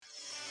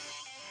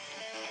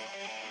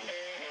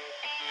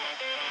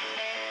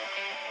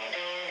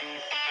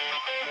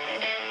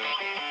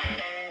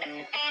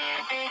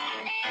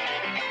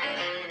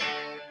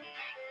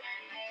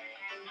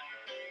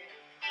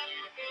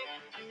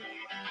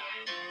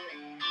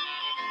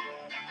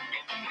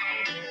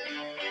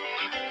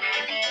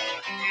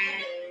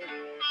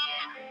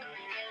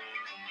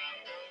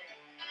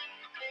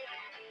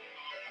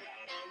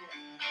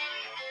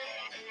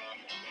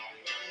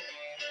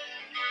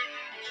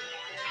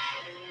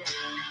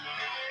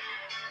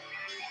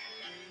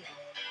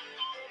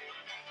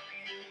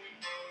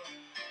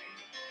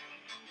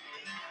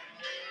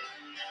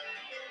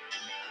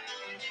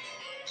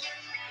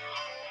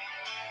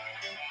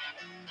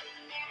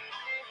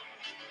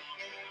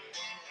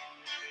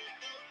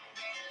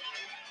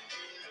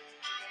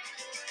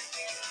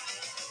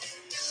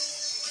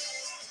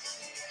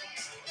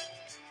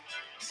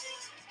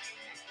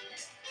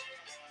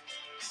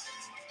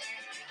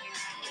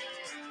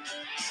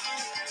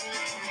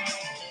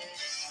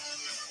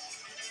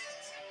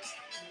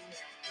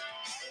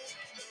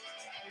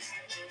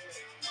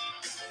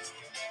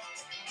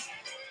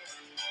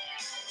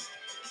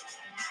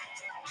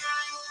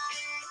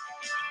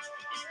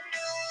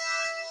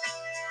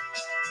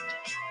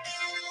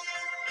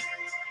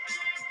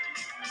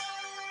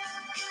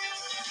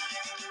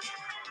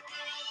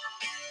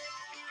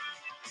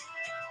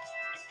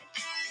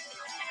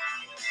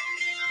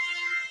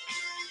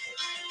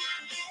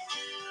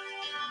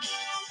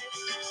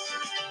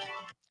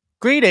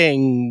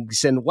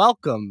Greetings and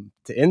welcome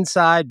to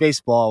Inside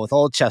Baseball with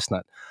Old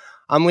Chestnut.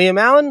 I'm Liam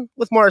Allen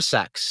with Morris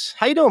Sachs.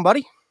 How you doing,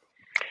 buddy?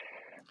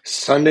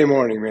 Sunday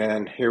morning,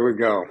 man. Here we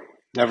go.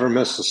 Never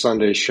miss a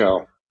Sunday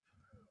show.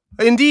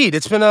 Indeed,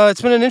 it's been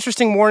an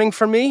interesting morning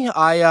for me.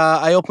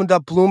 I opened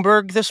up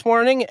Bloomberg this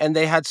morning, and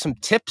they had some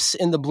tips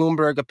in the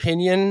Bloomberg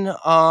opinion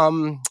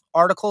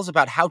articles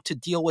about how to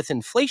deal with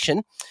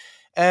inflation.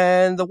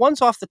 And the ones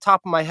off the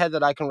top of my head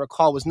that I can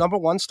recall was number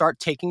one,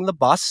 start taking the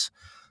bus.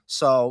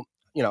 So,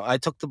 I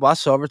took the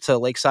bus over to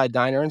Lakeside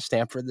Diner in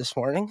Stamford this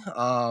morning.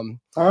 And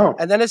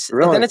then it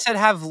said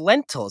have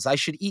lentils. I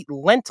should eat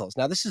lentils.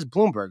 Now, this is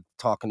Bloomberg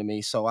talking to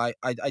me, so I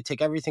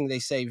take everything they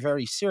say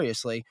very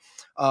seriously.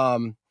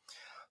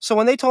 So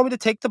when they told me to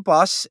take the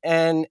bus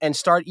and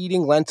start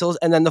eating lentils,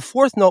 and then the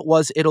fourth note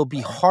was it'll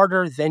be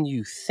harder than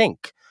you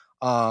think.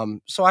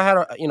 So I had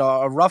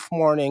a rough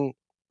morning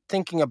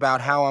thinking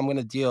about how I'm going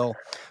to deal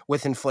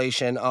with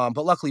inflation.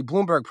 But luckily,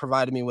 Bloomberg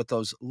provided me with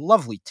those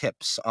lovely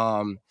tips.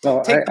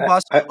 Take the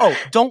bus.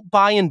 Don't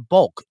buy in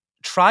bulk.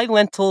 Try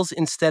lentils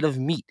instead of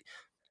meat.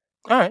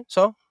 All right.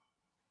 So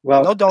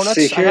no donuts.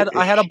 See,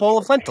 I had a bowl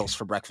of lentils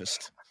for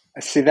breakfast.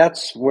 See,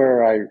 that's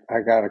where I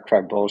got to cry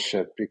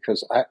bullshit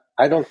because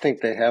I don't think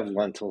they have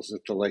lentils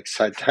at the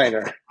Lakeside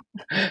Diner.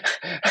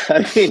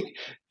 I mean,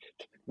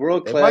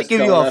 world class. It might give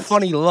donuts. You a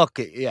funny look.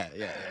 Yeah.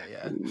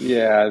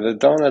 Yeah, the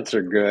donuts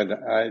are good.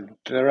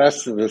 The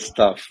rest of the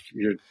stuff,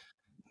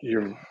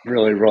 you're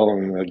really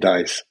rolling the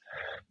dice.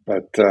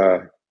 But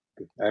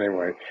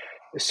anyway,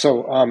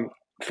 so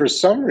for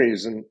some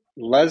reason,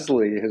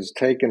 Leslie has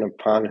taken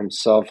upon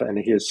himself, and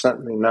he has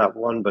sent me not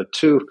one but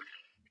two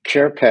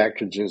care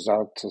packages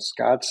out to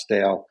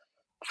Scottsdale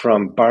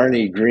from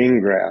Barney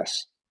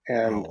Greengrass.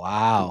 And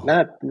wow.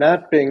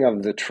 Not being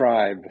of the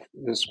tribe,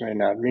 this may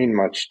not mean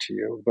much to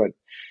you, but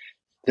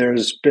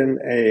there's been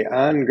a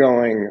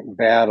ongoing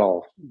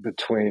battle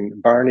between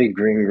Barney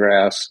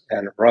Greengrass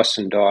and Russ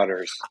and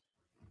Daughters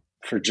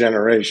for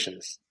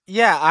generations.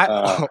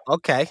 Yeah,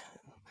 okay.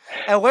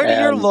 And where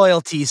do your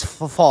loyalties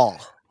fall?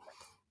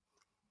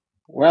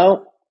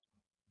 Well,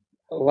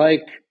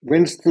 like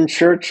Winston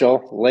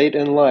Churchill, late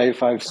in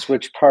life, I've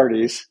switched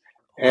parties,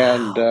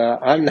 and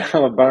I'm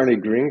now a Barney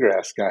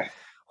Greengrass guy.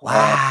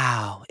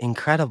 Wow,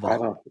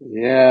 incredible!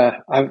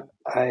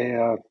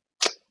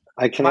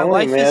 I can My only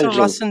wife imagine. is a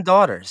Russ and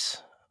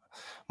Daughters.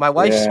 My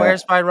wife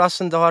swears by Russ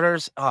and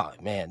Daughters. Oh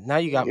man, now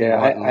you got me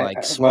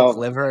wanting smoked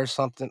liver or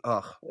something.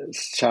 Oh,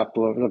 it's chopped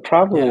liver. The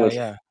problem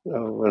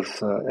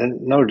with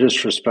and no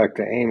disrespect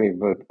to Amy,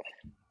 but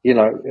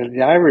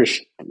the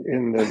Irish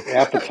in the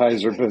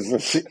appetizer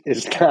business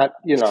is not.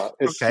 You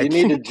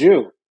need a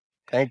Jew.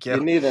 Thank you.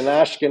 You need an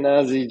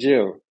Ashkenazi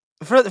Jew.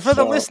 For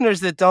the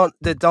listeners that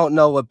don't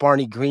know what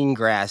Barney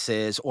Greengrass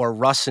is or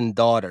Russ and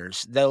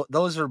Daughters,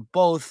 those are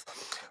both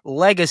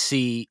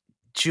legacy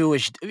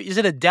Jewish. Is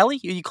it a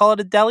deli? You call it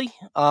a deli?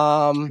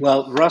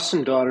 Well, Russ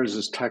and Daughters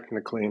is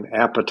technically an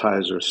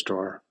appetizer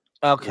store.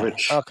 Okay.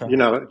 Which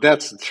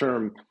that's the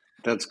term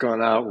that's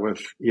gone out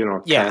with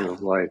kind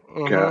of like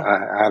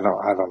I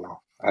don't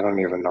know. I don't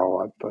even know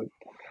what, but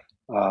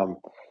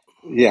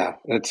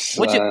it's.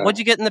 What'd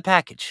you get in the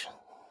package?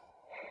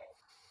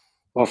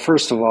 Well,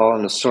 first of all,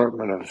 an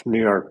assortment of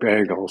New York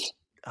bagels,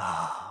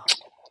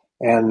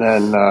 and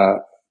then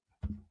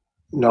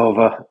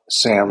Nova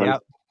salmon.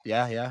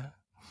 Yeah.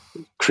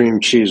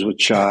 Cream cheese with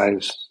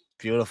chives.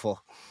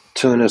 Beautiful.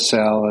 Tuna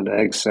salad,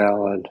 egg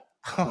salad.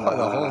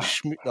 The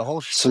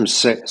whole. Some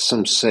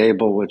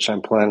sable, which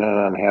I'm planning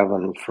on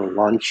having for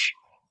lunch.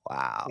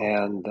 Wow.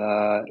 And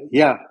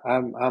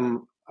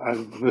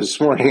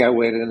this morning I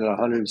weighed in at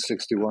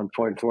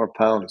 161.4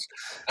 pounds.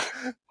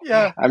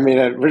 Yeah. I mean,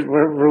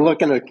 we're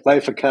looking at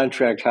life of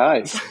contract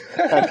highs.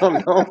 I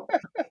don't know.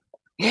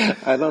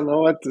 I don't know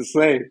what to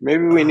say.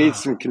 Maybe we need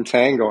some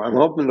contango. I'm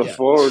hoping the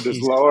forward is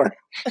lower.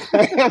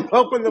 I'm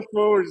hoping the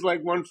forward is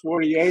like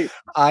 148.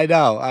 I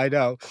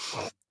know.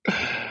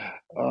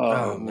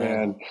 Oh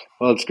man.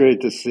 Well, it's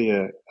great to see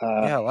you.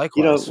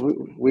 Likewise.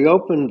 We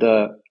opened,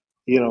 a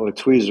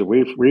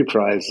Tweezer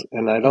reprise,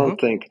 and I don't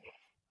think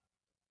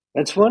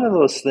it's one of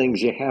those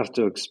things you have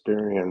to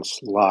experience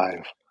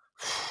live.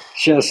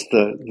 Just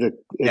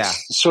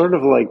it's sort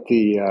of like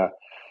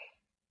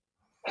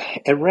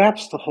it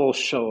wraps the whole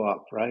show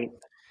up, right?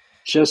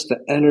 Just the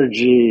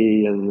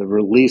energy and the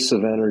release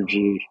of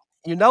energy.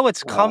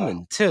 It's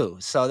coming too.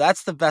 So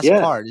that's the best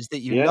part is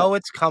that know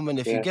it's coming.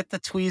 If you get the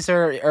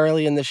tweezer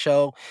early in the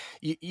show,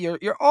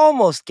 you're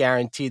almost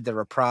guaranteed the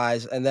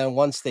reprise. And then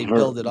once they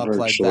build it up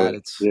like that,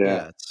 it's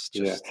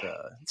just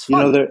it's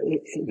fun.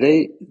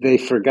 They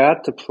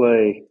forgot to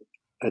play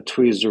a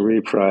tweezer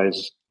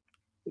reprise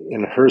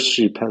in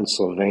Hershey,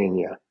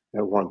 Pennsylvania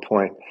at one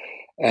point.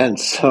 And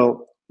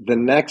so the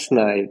next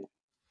night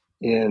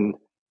in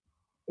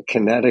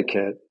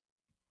Connecticut,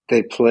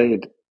 they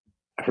played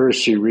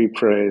Hershey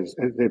reprise.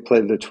 They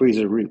played the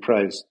tweezer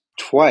reprise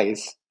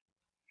twice,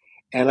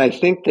 and I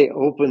think they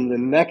opened the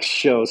next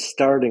show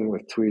starting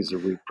with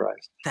tweezer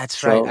reprise.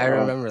 That's right. I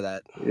remember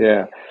that.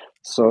 Yeah.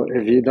 So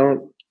if you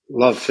don't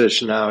love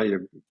Fish now,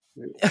 you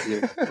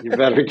you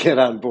better get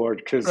on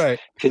board because Right.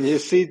 can you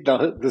see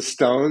the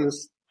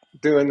Stones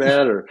doing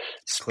that or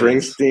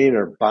Please. Springsteen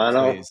or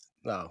Bono? Please.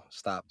 No,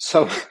 stop.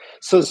 So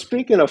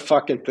speaking of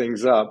fucking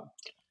things up,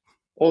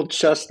 old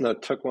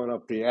Chestnut took one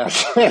up the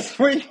ass last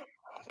week.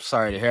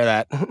 Sorry to hear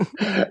that.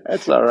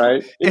 That's all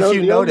right. If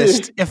you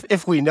noticed,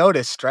 if we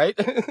noticed, right?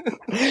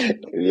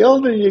 The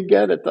older you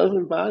get, it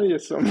doesn't bother you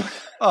so much.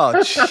 Oh,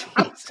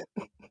 jeez.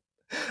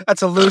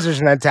 That's a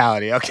loser's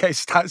mentality. Okay,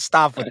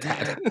 stop with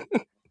that.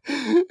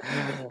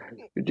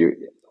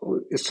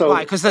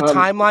 Why? Because the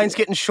timeline's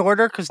getting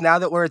shorter. Because now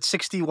that we're at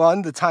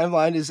 61, the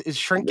timeline is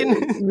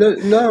shrinking.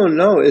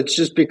 No. It's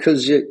just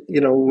because you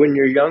know when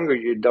you're younger,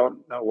 you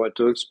don't know what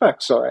to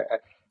expect. So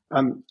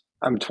I'm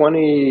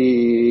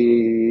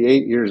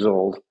 28 years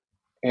old,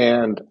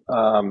 and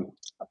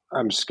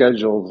I'm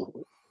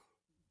scheduled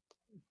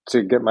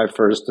to get my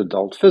first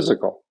adult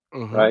physical,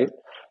 right?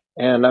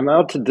 And I'm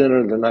out to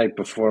dinner the night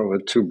before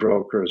with two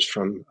brokers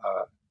from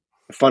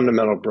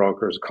fundamental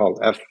brokers called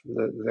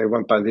they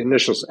went by the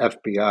initials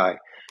FBI.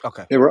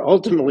 Okay. They were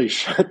ultimately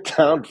shut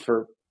down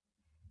for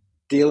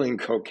dealing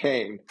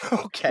cocaine.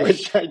 Okay.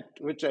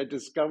 Which I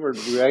discovered.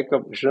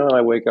 Sean and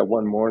I wake up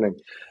one morning.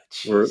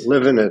 We're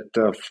living at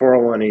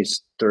 401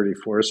 East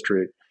 34th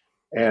Street,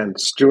 and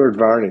Stuart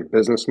Varney,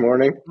 Business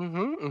Morning.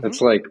 It's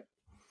like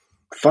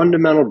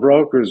Fundamental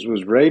Brokers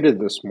was raided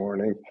this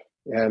morning,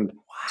 and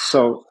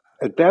so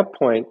at that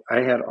point,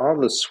 I had all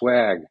the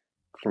swag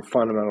from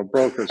Fundamental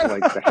Brokers,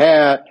 like the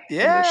hat and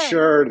the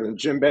shirt and the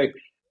gym bag.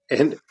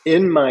 And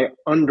in my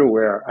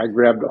underwear, I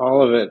grabbed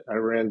all of it. I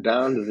ran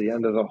down to the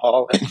end of the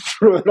hall and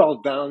threw it all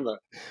down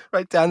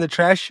right down the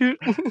trash chute.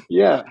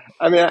 Yeah,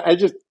 I mean, I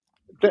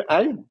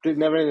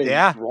didn't have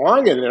anything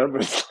wrong in there,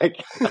 but it's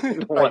like I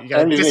didn't want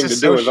anything to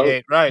do with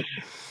those. Right.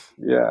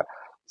 Yeah.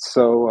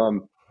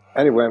 So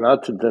anyway, I'm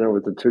out to dinner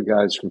with the two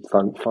guys from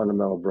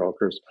Fundamental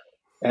Brokers.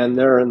 And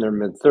they're in their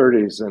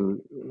mid-30s, and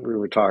we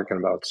were talking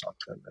about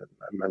something. And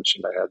I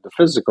mentioned I had the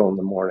physical in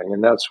the morning,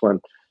 and that's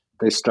when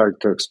they start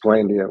to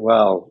explain to you,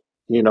 well,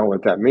 you know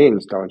what that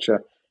means, don't you?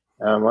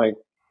 And I'm like,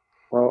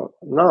 well,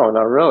 no,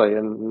 not really.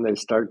 And they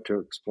start to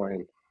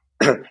explain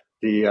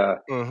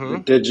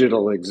the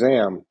digital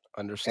exam.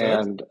 Understood.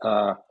 And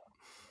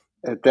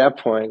at that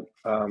point,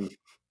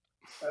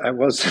 I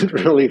wasn't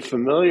really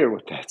familiar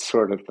with that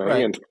sort of thing.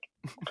 Right. And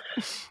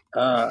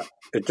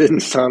it didn't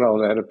sound all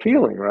that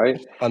appealing,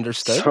 right?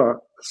 Understood.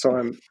 So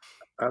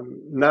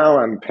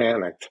I'm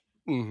panicked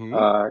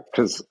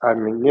because I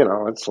mean, you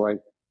know, it's like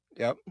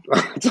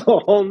it's a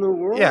whole new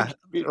world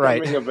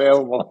becoming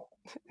available.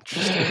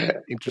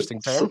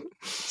 Interesting term.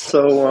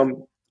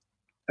 So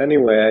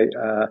anyway,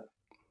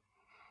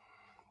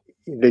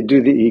 they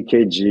do the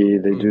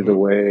EKG, they do the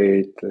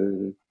weight,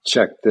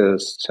 check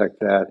this, check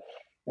that,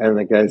 and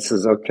the guy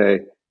says,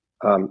 "Okay,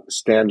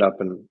 stand up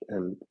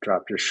and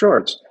drop your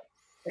shorts."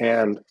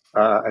 And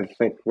I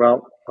think,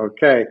 well,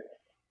 okay.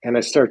 And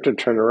I start to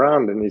turn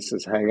around and he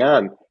says, hang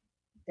on.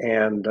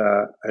 And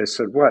I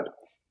said, what?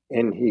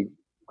 And he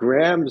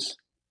grabs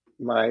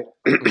my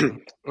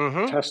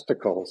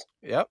testicles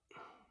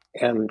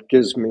and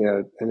gives me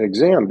an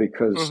exam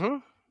because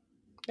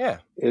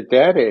at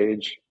that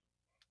age,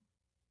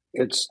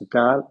 it's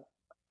not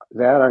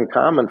that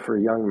uncommon for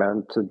young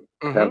men to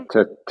have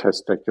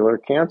testicular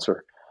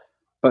cancer.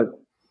 But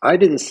I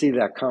didn't see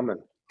that coming.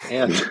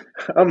 And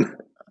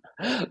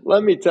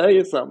let me tell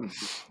you something.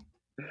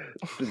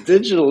 The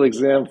digital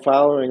exam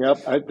following up,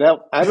 I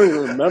don't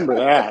even remember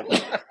that.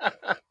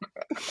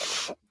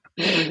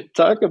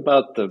 Talk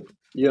about the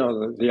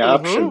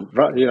option,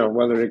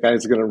 whether the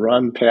guy's going to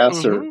run,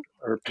 pass, or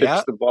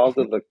pitch the ball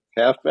to the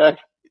halfback.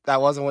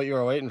 That wasn't what you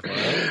were waiting for,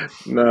 right?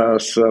 No,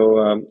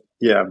 so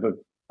but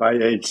by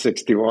age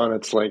 61,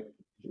 it's like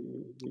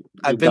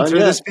I've been through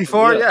this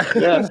before.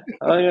 Yeah.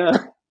 Oh yeah.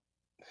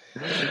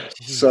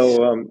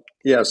 So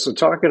so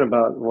talking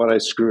about what I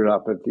screwed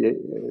up at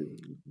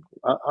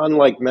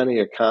unlike many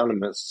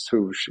economists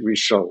who we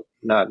shall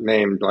not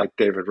name, like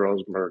David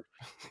Rosenberg,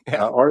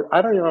 or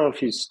I don't know if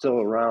he's still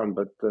around,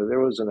 but there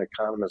was an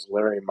economist,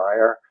 Larry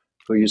Meyer,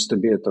 who used to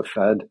be at the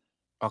Fed.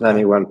 Okay. Then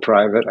he went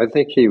private. I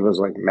think he was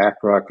like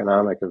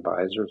macroeconomic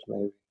advisors,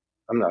 maybe.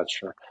 I'm not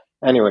sure.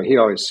 Anyway, he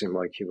always seemed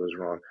like he was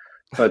wrong.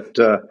 But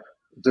the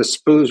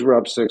SPOOs were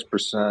up 6%.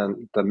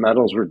 The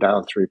metals were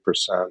down 3%.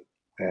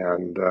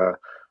 And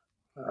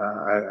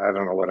I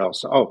don't know what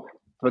else. Oh,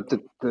 but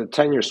the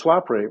 10-year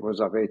swap rate was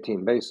up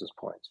 18 basis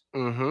points.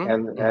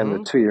 And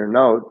the 2-year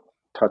note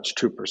touched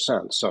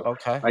 2%. So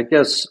I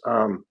guess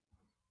I'll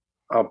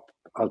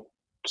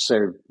say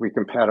we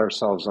can pat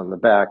ourselves on the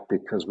back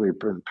because we've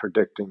been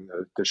predicting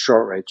the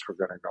short rates were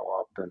going to go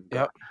up. And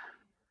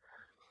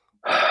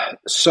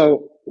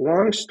so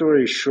long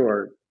story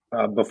short,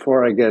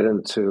 before I get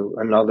into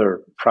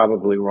another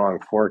probably wrong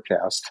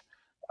forecast,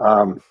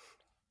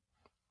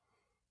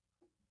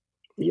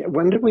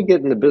 when did we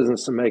get in the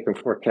business of making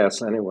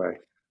forecasts anyway?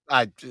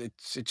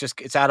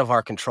 It's out of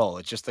our control.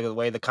 It's just the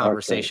way the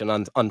conversation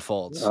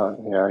unfolds.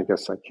 I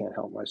guess I can't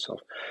help myself.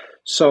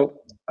 So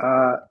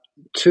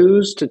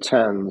 2s to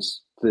 10s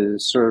the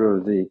sort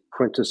of the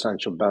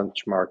quintessential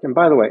benchmark. And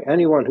by the way,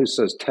 anyone who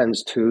says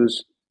tens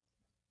twos,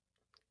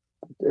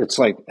 it's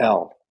like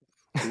L,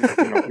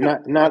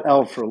 not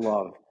L for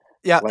love.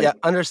 Yeah,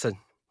 understood.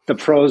 The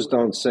pros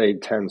don't say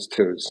tens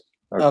twos.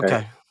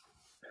 Okay.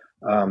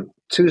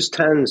 Twos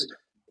tens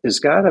has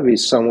got to be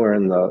somewhere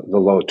in the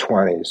low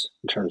 20s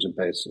in terms of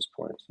basis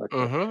points.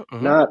 Okay.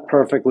 Not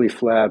perfectly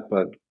flat,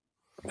 but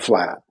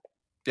flat.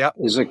 Yeah.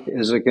 Is it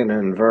going to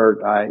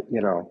invert? I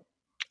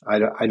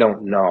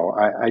don't know.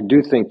 I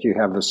do think you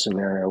have a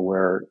scenario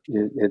where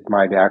it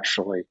might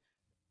actually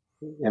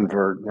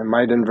invert. It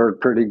might invert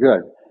pretty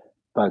good,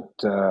 but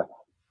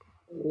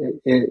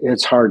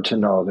it's hard to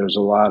know. There's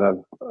a lot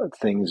of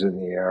things in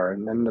the air,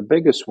 and then the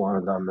biggest one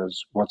of them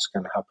is what's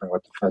going to happen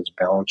with the Fed's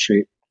balance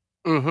sheet.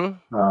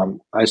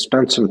 I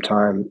spent some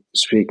time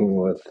speaking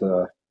with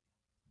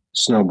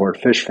Snowboard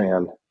Fish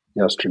Fan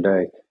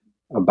yesterday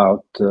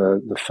about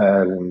the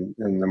Fed and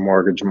the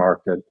mortgage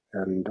market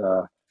and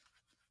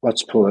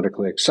what's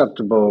politically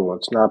acceptable,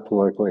 what's not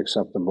politically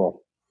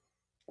acceptable.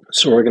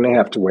 So we're going to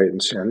have to wait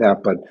and see on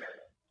that. But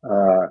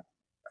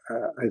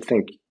I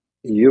think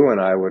you and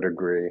I would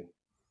agree.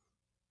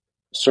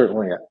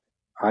 Certainly,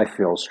 I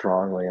feel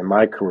strongly in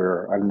my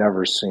career, I've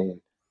never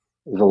seen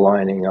the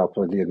lining up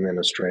of the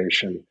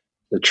administration,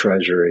 the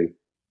Treasury,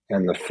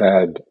 and the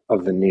Fed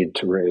of the need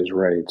to raise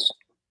rates.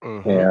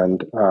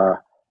 And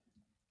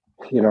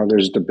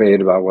there's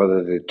debate about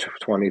whether the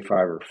 25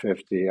 or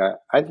 50.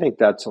 I think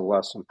that's a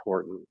less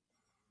important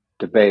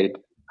debate.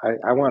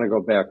 I want to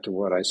go back to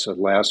what I said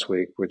last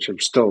week, which I've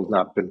still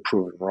not been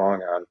proven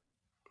wrong on.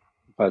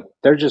 But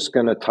they're just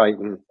going to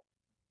tighten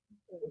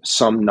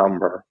some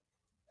number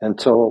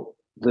until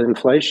the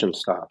inflation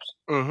stops.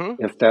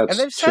 If that's and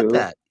they've said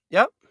that.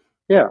 Yep.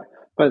 Yeah,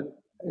 but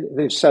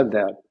they've said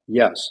that,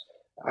 yes.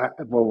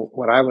 Well,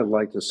 what I would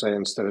like to say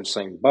instead of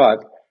saying but,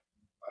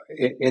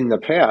 in the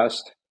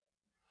past,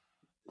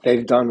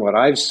 they've done what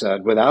I've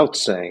said without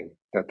saying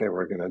that they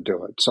were going to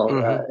do it. So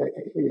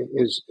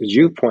as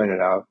you pointed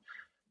out,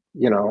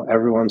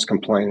 everyone's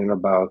complaining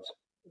about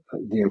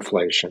the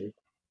inflation.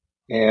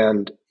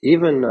 And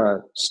even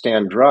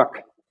Stan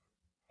Druck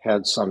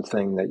had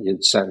something that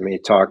you'd sent me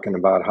talking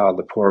about how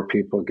the poor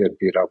people get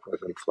beat up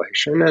with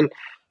inflation.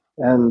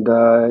 And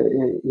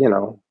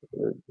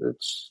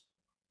it's,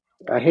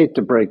 I hate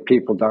to break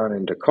people down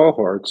into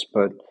cohorts,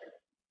 but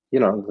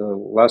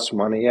the less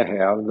money you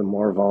have, the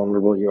more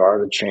vulnerable you are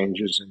to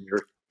changes in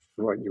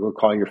what you would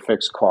call your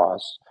fixed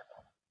costs.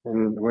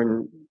 And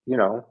when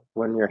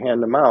you're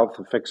hand to mouth,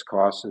 the fixed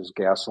cost is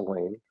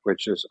gasoline,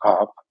 which is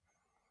up.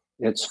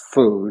 It's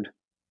food,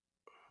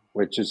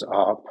 which is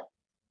up.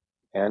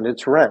 And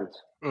it's rent,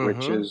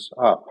 which is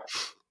up.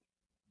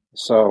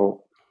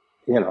 So,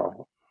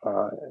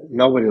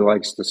 nobody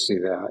likes to see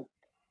that.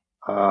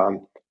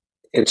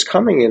 It's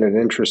coming in an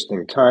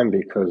interesting time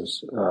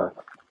because,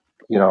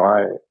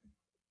 I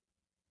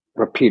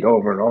repeat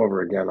over and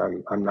over again,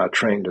 I'm not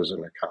trained as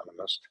an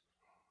economist.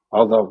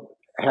 Although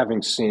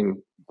having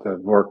seen the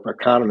work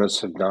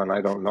economists have done,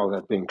 I don't know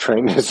that being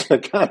trained as an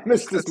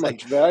economist is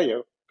much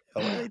value.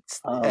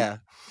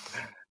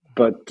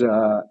 But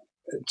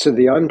to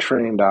the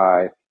untrained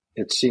eye,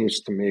 it seems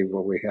to me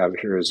what we have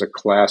here is a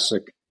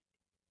classic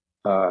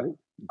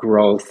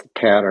growth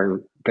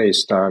pattern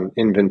based on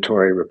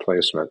inventory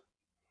replacement.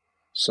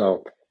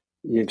 So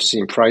you've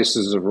seen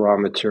prices of raw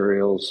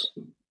materials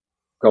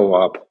go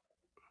up.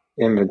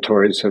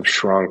 Inventories have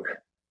shrunk.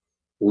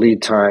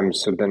 Lead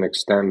times have been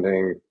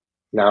extending.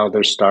 Now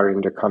they're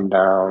starting to come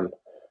down.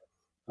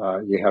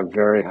 You have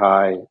very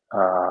high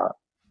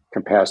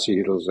capacity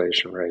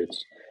utilization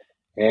rates.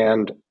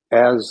 And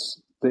as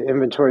the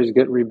inventories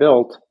get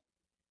rebuilt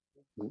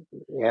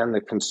and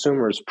the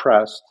consumer's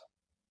pressed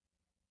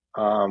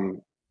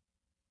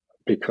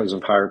because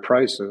of higher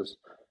prices,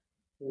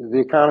 the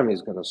economy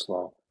is going to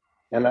slow.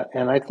 And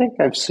I think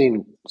I've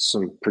seen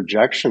some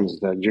projections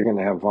that you're going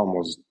to have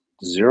almost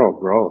zero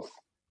growth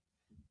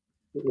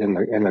in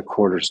the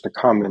quarters to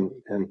come.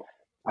 And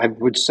I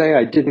would say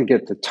I didn't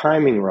get the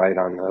timing right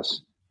on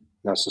this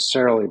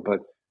necessarily, but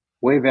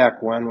way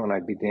back when I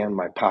began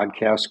my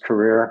podcast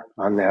career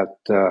on that,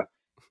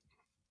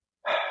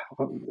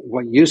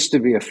 what used to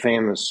be a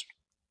famous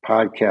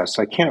podcast,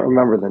 I can't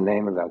remember the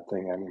name of that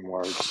thing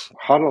anymore. It's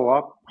Huddle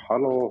Up,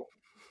 Huddle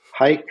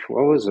Hike.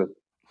 What was it?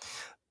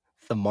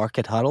 The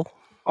Market Huddle.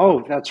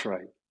 Oh, that's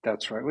right.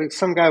 Like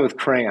some guy with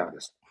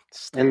crayons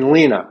and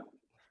Lena.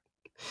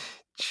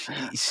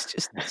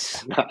 Jeez,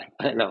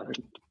 I know.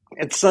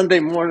 It's Sunday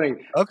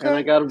morning, and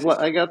I got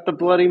the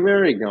Bloody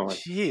Mary going.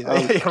 Jeez.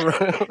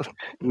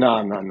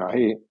 No.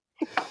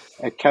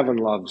 Kevin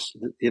loves,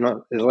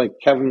 like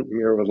Kevin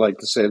Muir would like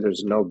to say,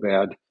 there's no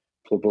bad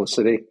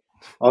publicity.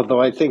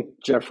 Although I think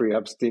Jeffrey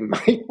Epstein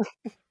might.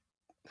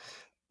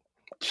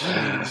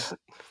 Jeez.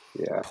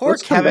 Yeah. Poor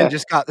Kevin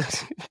just got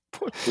this.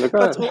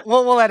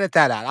 We'll edit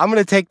that out. I'm going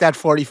to take that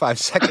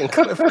 45-second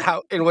clip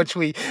out in which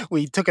we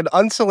took an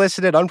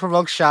unsolicited,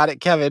 unprovoked shot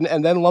at Kevin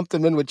and then lumped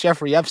him in with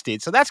Jeffrey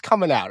Epstein. So that's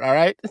coming out, all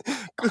right?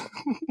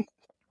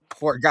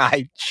 Poor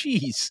guy.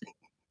 Jeez.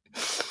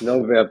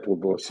 No bad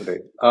publicity.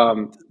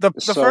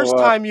 The first So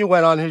time you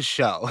went on his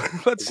show.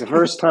 the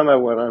first time I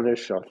went on his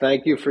show,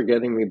 thank you for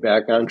getting me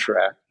back on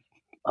track.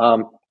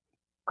 Um,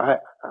 I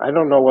I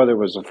don't know whether it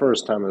was the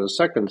first time or the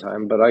second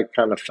time, but I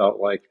kind of felt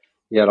like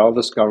you had all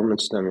this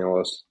government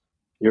stimulus,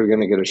 you're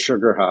going to get a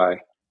sugar high,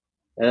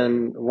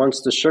 and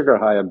once the sugar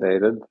high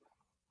abated,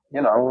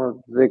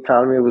 the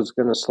economy was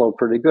going to slow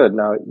pretty good.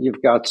 Now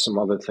you've got some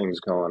other things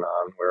going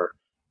on where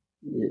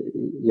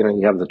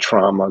you have the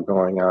trauma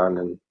going on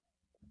in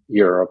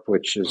Europe,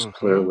 which is Mm-hmm.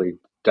 clearly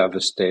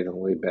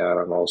devastatingly bad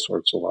on all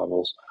sorts of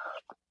levels.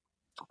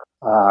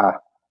 Uh,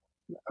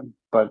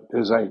 but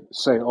as I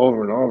say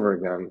over and over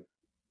again,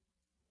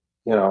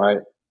 you know,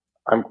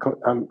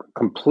 I'm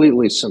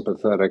completely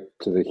sympathetic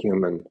to the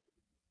human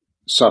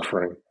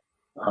suffering.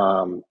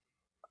 Um,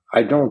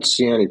 I don't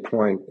see any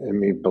point in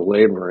me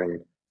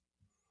belaboring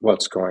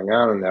what's going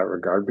on in that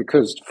regard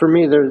because for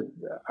me,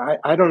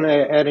 I don't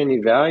add any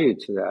value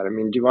to that. I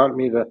mean, do you want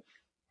me to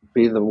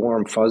be the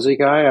warm fuzzy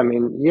guy? I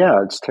mean,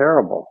 yeah, it's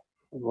terrible,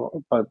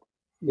 but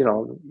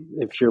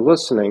if you're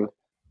listening,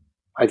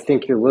 I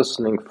think you're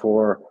listening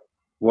for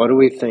what do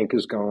we think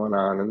is going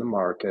on in the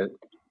market,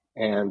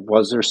 and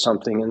was there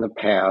something in the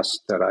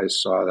past that I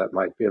saw that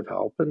might be of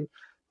help, and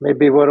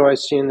maybe what do I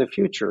see in the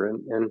future,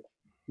 and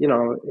you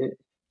know, it,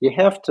 you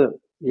have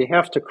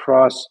to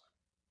cross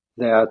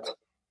that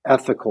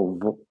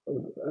ethical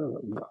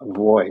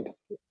void.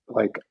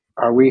 Like,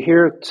 are we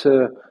here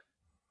to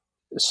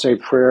say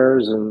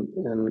prayers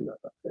and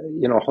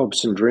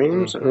hopes and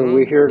dreams, or are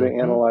we Mm-hmm. here to Mm-hmm.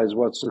 analyze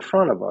what's in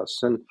front of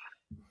us?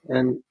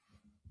 And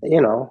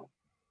you know,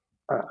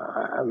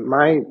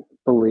 my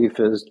belief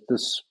is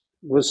this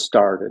was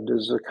started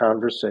as a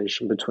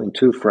conversation between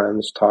two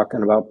friends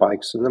talking about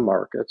bikes in the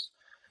markets,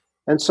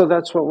 and so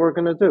that's what we're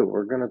going to do.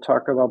 We're going to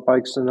talk about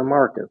bikes in the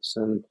markets,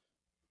 and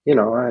you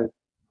know,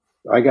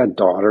 I got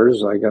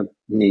daughters, I got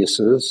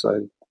nieces. I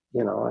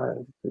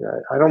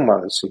don't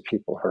want to see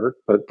people hurt,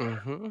 but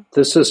Mm-hmm.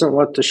 this isn't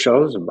what the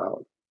show's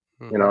about.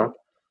 You Mm-hmm. know,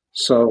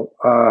 so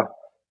I,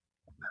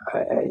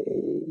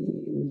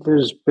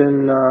 there's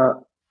been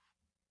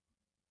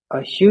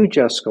a huge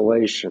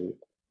escalation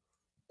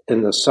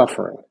in the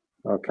suffering.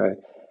 Okay,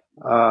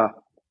 uh,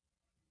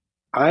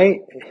 I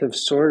have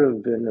sort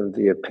of been of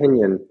the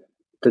opinion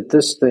that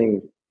this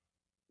thing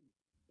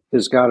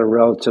has got a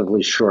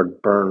relatively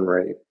short burn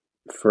rate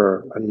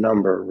for a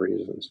number of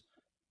reasons.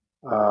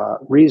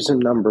 Reason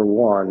number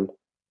one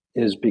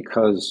is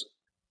because,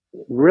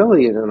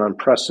 really, in an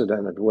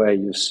unprecedented way,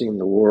 you've seen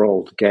the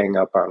world gang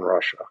up on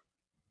Russia,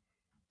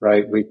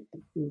 right? We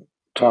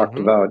talked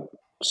Mm-hmm. about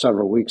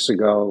several weeks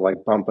ago,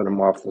 like bumping them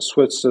off the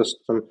SWIFT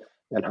system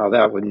and how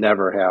that would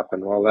never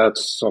happen. Well,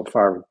 that's so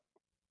far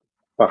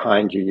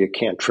behind you, you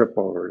can't trip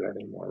over it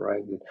anymore,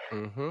 right? And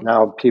Mm-hmm.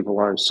 now people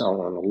aren't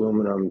selling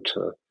aluminum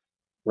to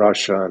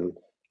Russia,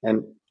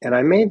 and and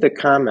I made the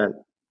comment.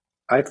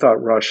 I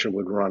thought Russia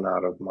would run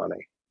out of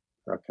money.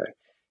 Okay,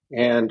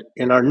 and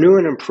in our new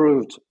and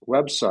improved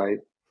website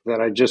that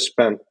I just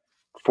spent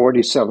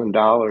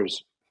 $47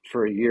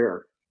 for a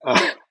year,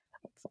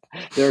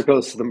 there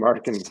goes the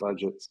marketing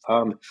budget.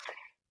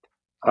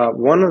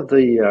 One of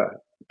the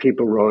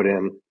people wrote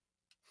in,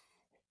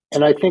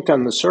 and I think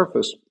on the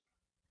surface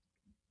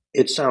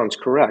it sounds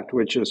correct,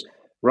 which is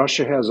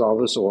Russia has all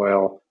this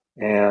oil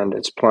and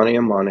it's plenty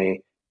of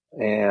money,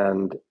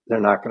 and they're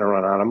not going to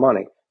run out of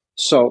money.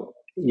 So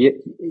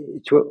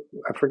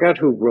I forgot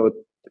who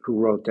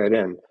wrote that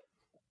in,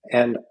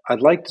 and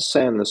I'd like to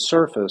say on the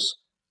surface,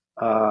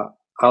 uh,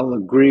 I'll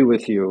agree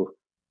with you,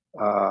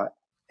 uh,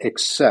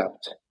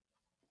 except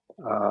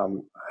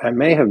I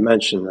may have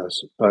mentioned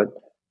this, but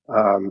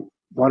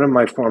one of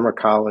my former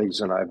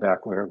colleagues and I,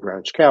 back when we were at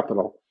Greenwich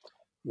Capital,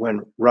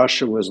 when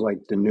Russia was like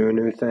the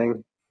new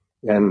thing,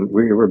 and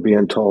we were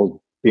being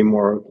told be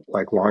more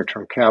like long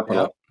term Yep.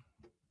 capital.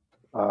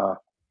 Uh,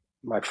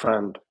 my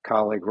friend,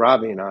 colleague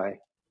Robbie and I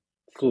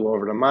flew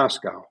over to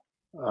Moscow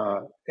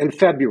in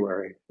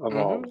February of Mm-hmm.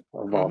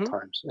 all Mm-hmm.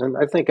 times, and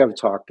I think I've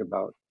talked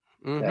about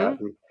that.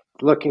 Mm-hmm. And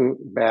looking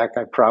back,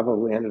 I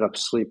probably ended up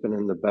sleeping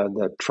in the bed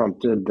that Trump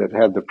did that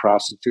had the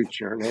prostitutes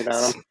urinate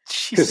on him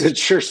because Jesus. it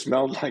sure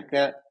smelled like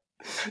that.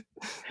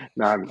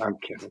 No, I'm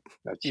kidding.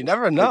 That's You just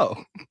never it.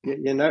 know.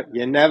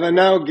 You never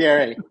know,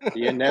 Gary.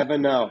 You never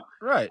know.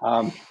 Right.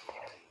 Um,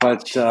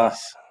 but Jeez.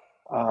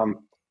 um,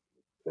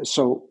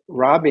 so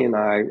Robbie and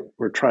I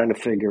were trying to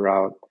figure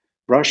out.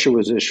 Russia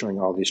was issuing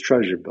all these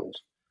treasury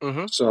bills.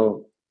 Mm-hmm.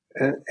 So,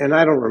 and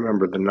I don't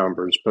remember the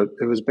numbers, but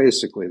it was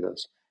basically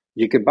this: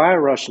 you could buy a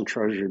Russian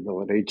treasury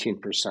bill at 18%.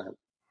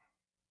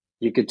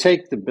 You could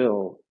take the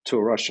bill to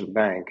a Russian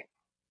bank,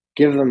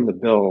 give them the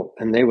bill,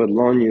 and they would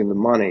loan you the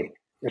money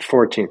at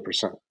 14%.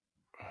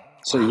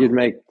 So you'd Wow.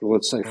 make,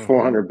 let's say, Mm-hmm.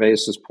 400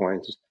 basis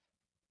points,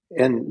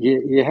 and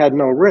you had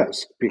no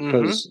risk Mm-hmm.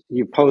 because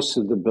you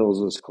posted the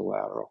bills as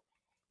collateral.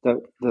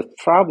 The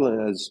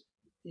problem is,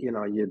 you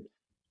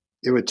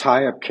it would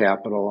tie up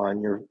capital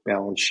on your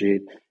balance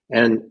sheet,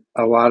 and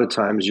a lot of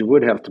times you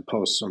would have to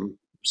post some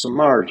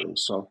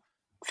margins, so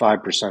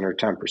 5% or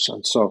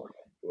 10%. So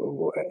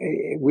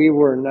we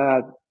were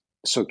not.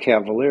 so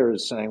Cavalier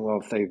is saying, well,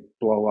 if they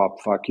blow up,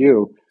 fuck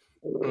you.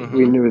 We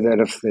Mm-hmm. knew that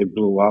if they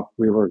blew up,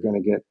 we were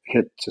going to get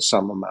hit to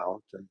some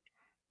amount. And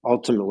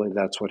ultimately,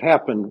 that's what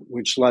happened,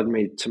 which led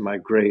me to my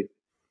great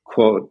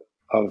quote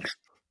of,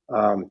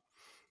 um,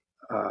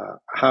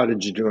 how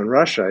did you do in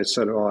Russia? I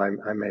said, well,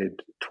 I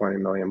made 20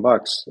 million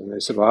bucks. And they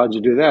said, well, how'd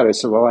you do that? I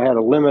said, well, I had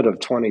a limit of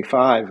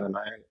 25 and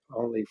I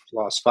only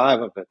lost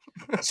 5 of it.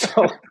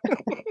 So,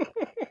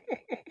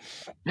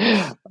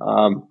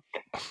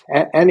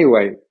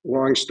 anyway,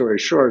 long story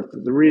short,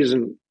 the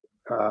reason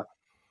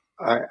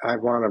I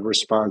want to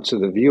respond to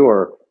the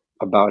viewer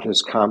about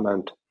his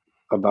comment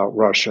about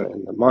Russia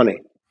and the money.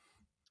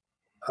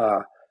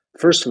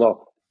 First of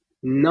all,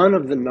 none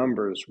of the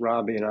numbers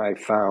Robbie and I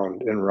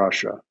found in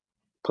Russia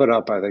put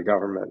up by the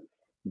government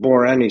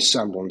bore any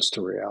semblance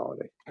to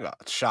reality. Oh,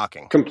 it's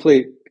shocking.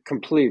 Complete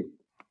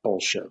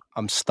bullshit.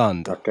 I'm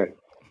stunned. Okay.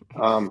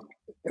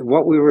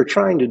 What we were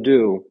trying to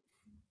do,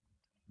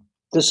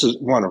 this is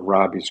one of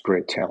Robbie's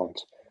great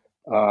talents.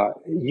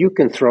 You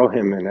can throw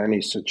him in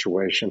any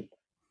situation,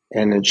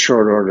 and in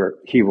short order,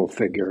 he will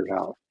figure it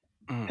out.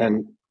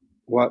 And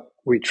what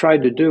we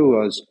tried to do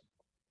was,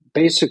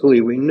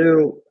 basically, we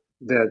knew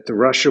that the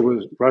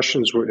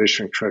Russians were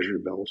issuing treasury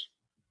bills,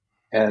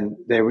 and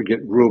they would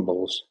get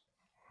rubles,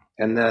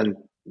 and then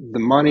the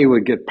money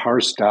would get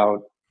parsed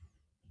out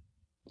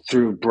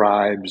through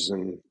bribes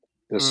and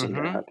this and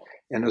that,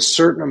 and a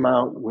certain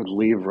amount would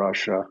leave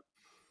Russia,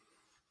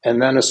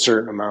 and then a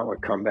certain amount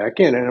would come back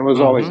in, and it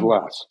was always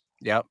less.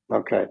 Yep.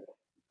 Okay.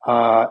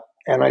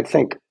 And I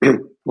think,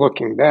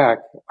 looking back,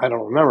 I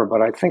don't remember,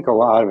 but I think a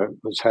lot of it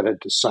was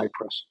headed to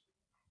Cyprus.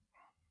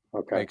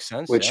 Okay. Makes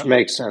sense. Which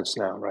makes sense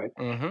now, right?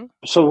 Mm-hmm.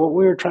 So what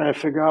we were trying to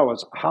figure out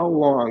was how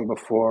long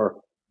before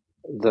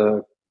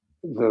the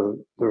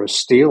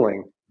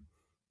stealing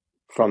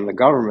from the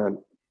government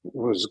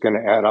was going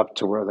to add up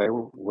to where they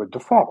would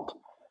default,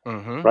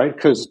 right?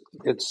 Because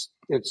it's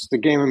the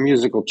game of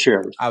musical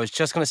chairs. I was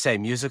just going to say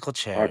musical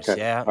chairs.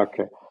 Okay. Yeah.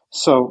 Okay.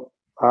 So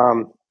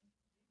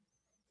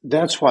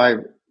that's why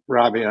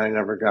Robbie and I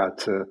never got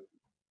to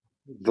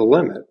the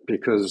limit,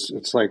 because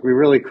it's like we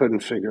really couldn't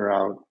figure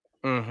out,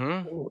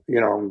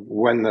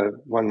 when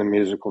the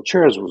musical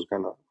chairs was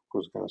gonna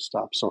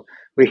stop. So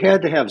we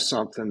had to have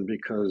something,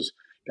 because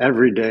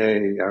every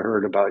day I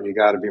heard about, you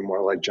got to be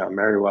more like John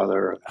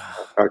Merriweather.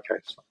 Okay,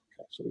 so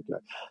we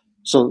did.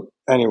 So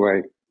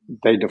anyway,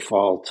 they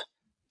default.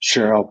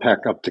 Cheryl,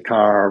 pack up the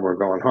car. We're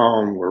going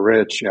home. We're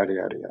rich. Yada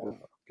yada yada.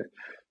 Okay,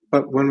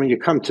 but when you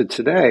come to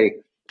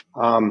today,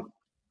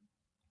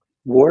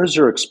 wars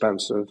are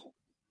expensive.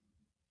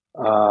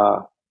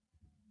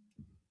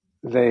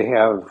 They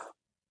have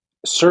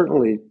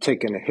certainly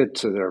taken a hit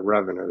to their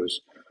revenues.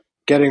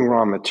 Getting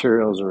raw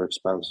materials are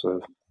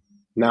expensive.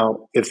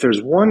 Now, if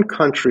there's one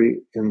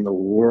country in the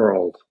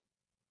world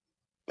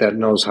that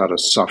knows how to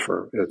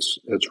suffer, it's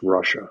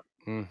Russia.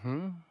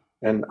 And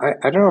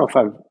I don't know if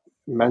I've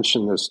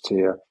mentioned this to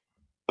you,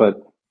 but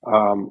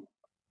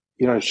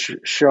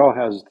Cheryl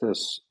has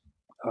this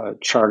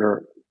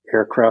charter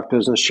aircraft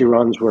business she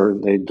runs, where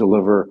they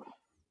deliver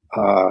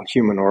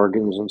human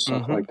organs and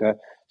stuff like that.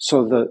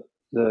 So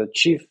the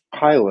chief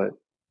pilot,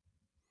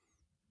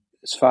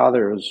 his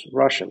father is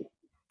Russian.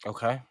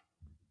 Okay.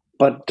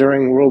 But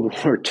during World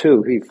War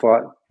II, he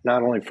fought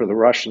not only for the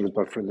Russians,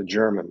 but for the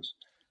Germans,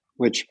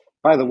 which,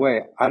 by the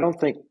way, I don't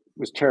think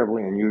was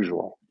terribly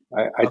unusual.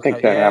 I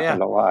think that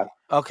happened a lot.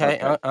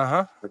 Okay.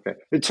 Okay.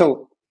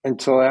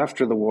 Until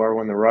after the war,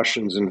 when the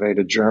Russians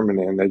invaded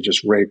Germany and they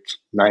just raped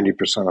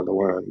 90% of the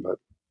women. But,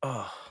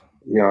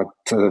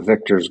 to the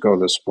victors go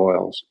the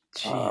spoils.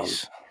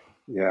 Jeez.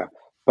 Yeah.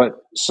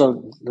 But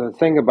so the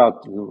thing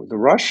about the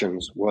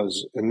Russians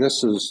was, and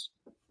this is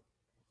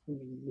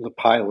the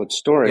pilot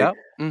story,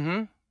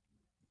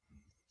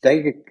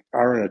 they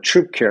are in a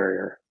troop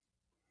carrier,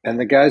 and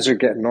the guys are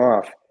getting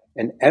off,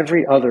 and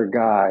every other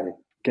guy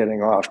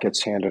getting off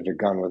gets handed a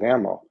gun with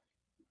ammo.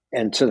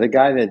 And to the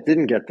guy that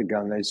didn't get the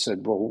gun, they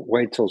said, well,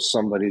 wait till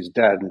somebody's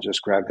dead and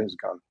just grab his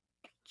gun.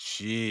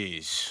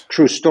 Jeez.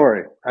 True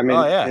story. I mean,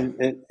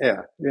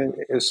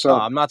 so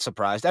I'm not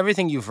surprised.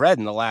 Everything you've read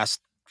in the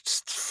last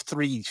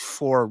 3,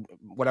 4,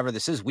 whatever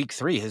this is, week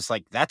 3, is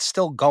like, that's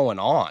still going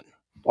on.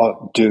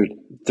 Oh, dude,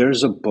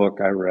 there's a book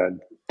I read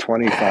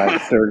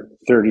 25,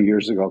 30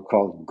 years ago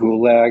called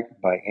Gulag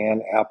by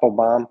Anne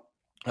Applebaum.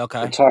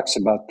 Okay. It talks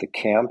about the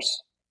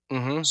camps.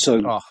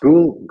 So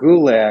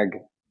Gulag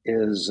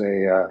is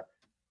a,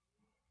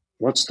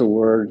 what's the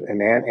word?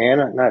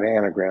 Not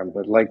anagram,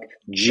 but like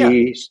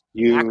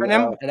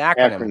acronym? An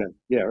acronym.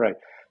 Yeah, right.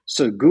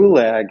 So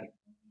Gulag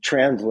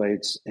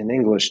translates in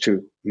English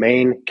to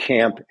Main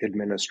Camp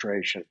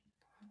Administration,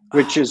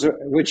 which is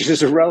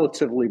a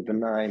relatively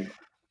benign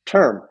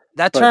term.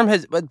 That term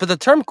has, but the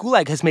term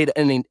Gulag has made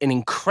an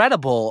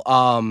incredible,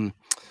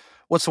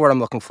 what's the word I'm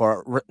looking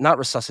for? Not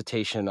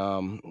resuscitation.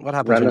 What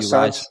happens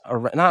Renaissance? when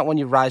you rise? Not when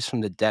you rise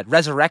from the dead.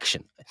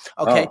 Resurrection.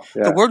 Okay.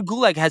 The word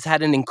Gulag has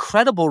had an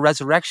incredible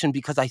resurrection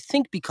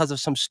because of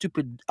some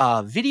stupid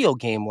video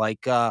game,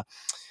 like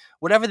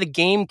whatever the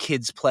game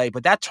kids play,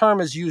 but that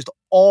term is used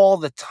all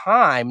the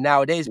time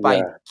nowadays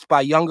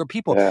by younger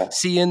people.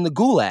 See in the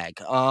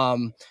gulag.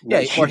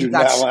 Or he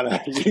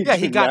got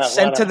he got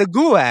sent to the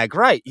gulag.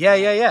 Right.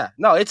 Yeah.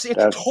 No, it's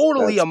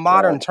totally a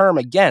modern term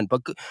again.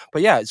 But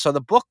yeah, so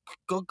the book.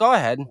 Go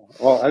ahead.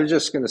 Well, I was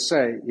just going to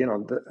say,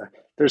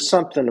 there's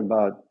something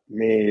about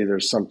me.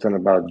 There's something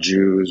about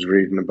Jews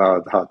reading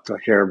about how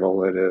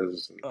terrible it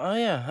is. Oh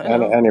yeah.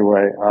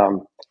 Anyway,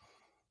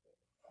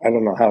 I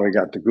don't know how we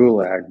got to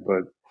gulag,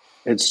 but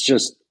it's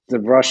just the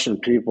Russian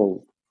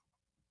people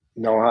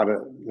know how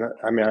to.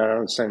 I mean, I'm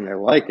not saying they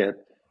like it,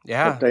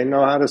 but they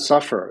know how to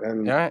suffer,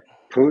 and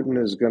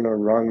Putin is going to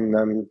run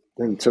them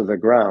into the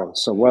ground.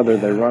 So whether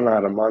they run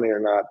out of money or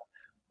not,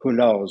 who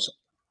knows?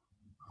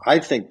 I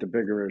think the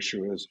bigger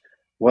issue is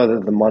whether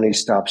the money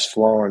stops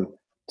flowing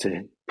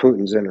to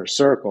Putin's inner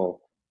circle,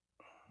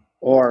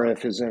 or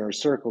if his inner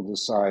circle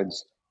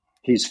decides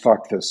he's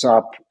fucked this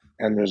up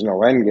and there's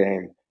no end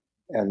game,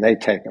 and they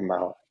take him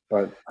out.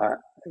 But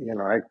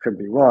I could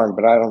be wrong,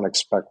 but I don't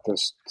expect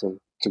this to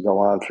go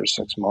on for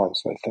 6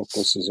 months. I think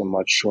this is a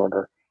much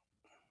shorter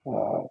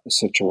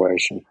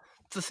situation.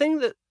 The thing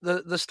that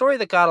the story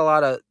that got a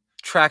lot of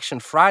traction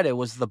Friday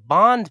was the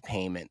bond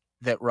payment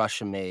that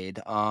Russia made,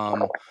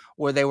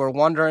 where they were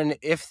wondering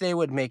if they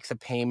would make the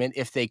payment,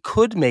 if they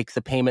could make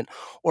the payment,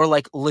 or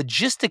like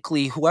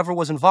logistically, whoever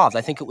was involved.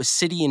 I think it was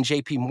Citi and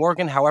JP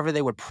Morgan, however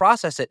they would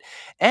process it.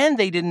 And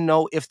they didn't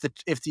know if the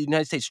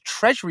United States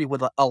Treasury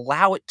would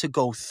allow it to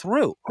go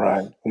through.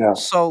 Right. Yeah.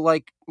 So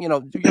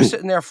you're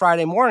sitting there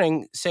Friday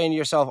morning saying to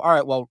yourself, all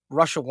right, well,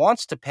 Russia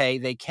wants to pay,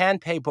 they can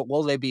pay, but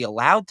will they be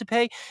allowed to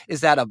pay?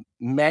 Is that a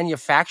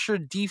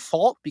manufactured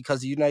default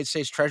because the United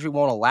States Treasury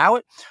won't allow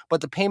it?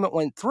 But the payment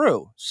went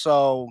through.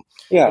 So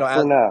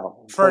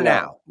for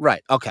now.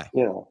 Right. Okay.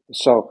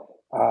 So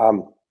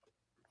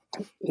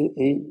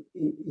you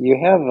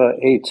have an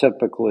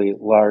atypically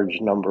large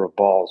number of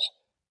balls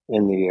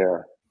in the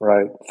air,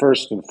 right?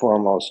 First and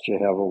foremost, you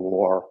have a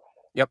war.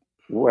 Yep.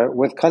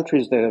 With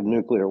countries that have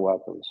nuclear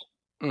weapons,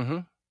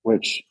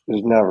 which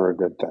is never a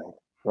good thing,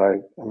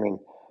 right? I mean,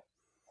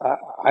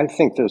 I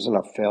think there's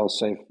enough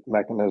fail-safe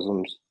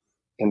mechanisms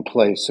in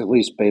place, at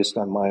least based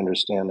on my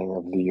understanding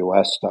of the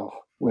U.S. stuff,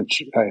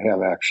 which I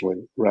have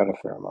actually read a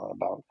fair amount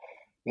about.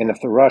 And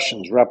if the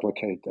Russians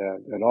replicate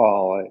that at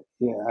all,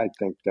 I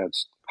think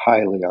that's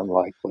highly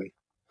unlikely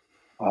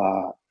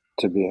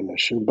to be an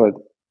issue. But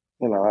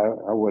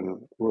I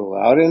wouldn't rule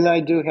out. And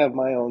I do have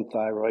my own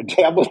thyroid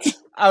tablets.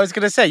 I was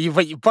going to say,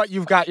 but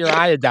you've got your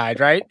iodine,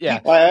 right? Yeah.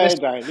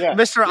 Iodine, yeah.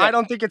 Mister, yeah. I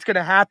don't think it's going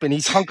to happen.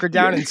 He's hunkered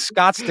down in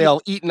Scottsdale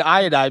eating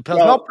iodine pills.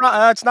 No,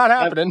 it's not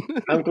happening.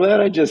 I'm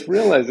glad I just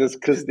realized this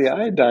because the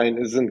iodine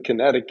is in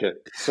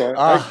Connecticut. So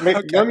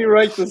let me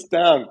write this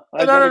down.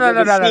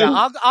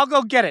 No. I'll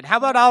go get it. How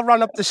about I'll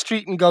run up the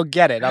street and go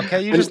get it,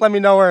 okay? You just let me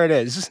know where it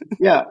is.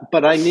 Yeah,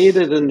 but I need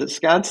it in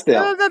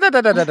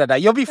Scottsdale. No.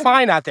 You'll be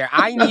fine out there.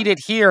 I need it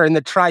here in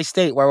the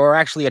tri-state where we're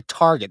actually a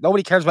target.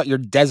 Nobody cares about your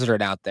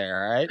desert out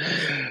there, all right?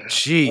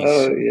 Jeez.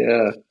 Oh,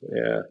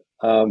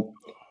 yeah.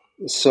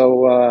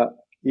 So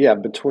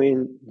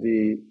between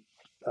the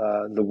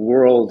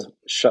world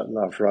shutting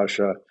off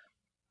Russia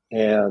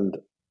and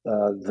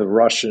the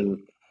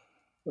Russian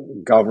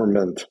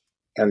government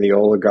and the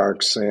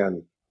oligarchs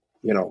saying,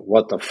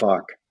 what the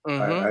fuck,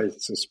 I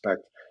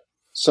suspect.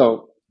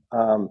 So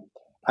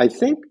I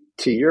think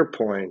to your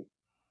point,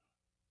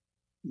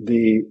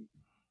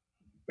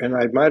 and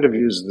I might have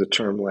used the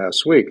term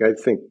last week, I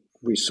think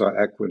we saw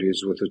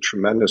equities with a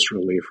tremendous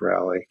relief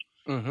rally.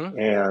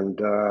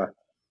 And I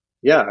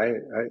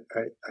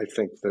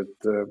think that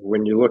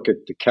when you look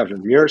at the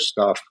Kevin Muir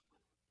stuff,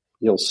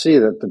 you'll see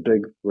that the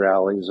big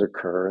rallies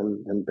occur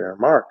in bear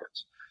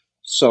markets.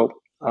 So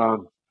I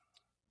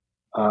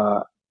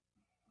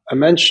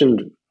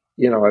mentioned,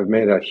 I've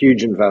made a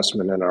huge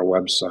investment in our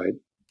website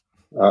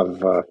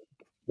of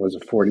was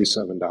it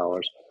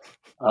 $47,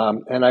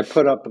 and I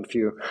put up a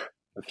few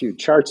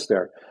charts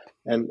there.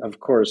 And of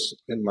course,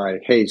 in my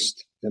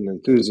haste and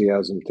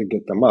enthusiasm to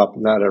get them up,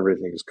 not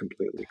everything is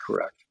completely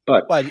correct.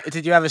 But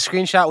did you have a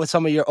screenshot with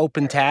some of your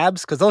open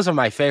tabs? Because those are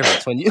my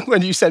favorites. When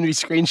you send me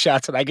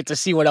screenshots and I get to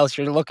see what else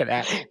you're looking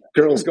at.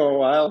 Girls going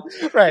wild.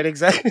 Right,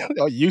 exactly.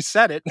 Oh, you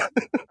said it.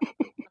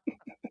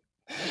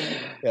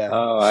 Yeah.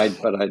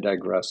 But I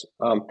digress.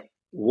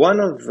 One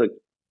of the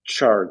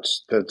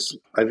charts that's,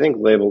 I think,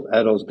 labeled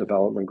Edo's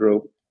Development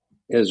Group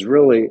is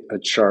really a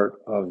chart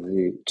of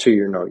the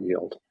 2-year note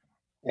yield.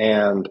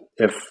 And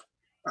if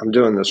I'm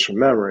doing this from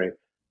memory,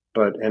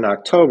 but in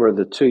October,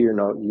 the 2-year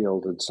note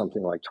yielded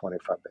something like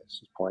 25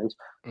 basis points.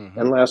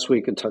 And last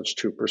week it touched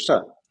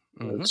 2%.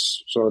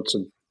 So it's a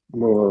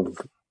move of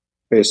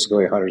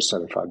basically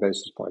 175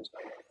 basis points.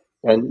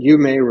 And you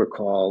may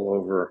recall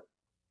over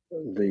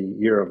the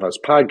year of us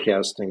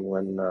podcasting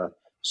when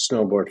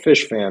Snowboard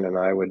Fish Fan and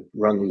I would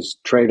run these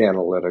trade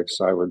analytics,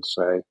 I would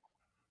say,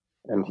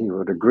 and he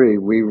would agree,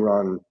 we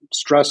run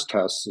stress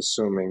tests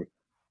assuming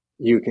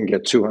you can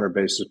get 200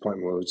 basis point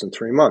moves in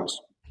 3 months.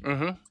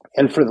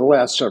 And for the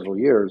last several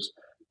years,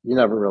 you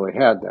never really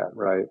had that,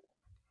 right?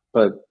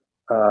 But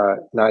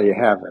now you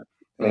have it.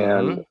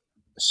 And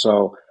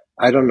so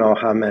I don't know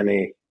how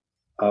many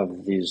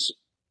of these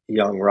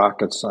young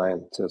rocket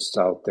scientists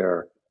out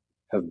there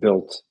have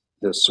built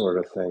this sort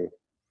of thing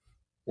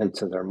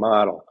into their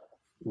model.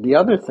 The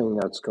other thing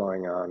that's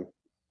going on,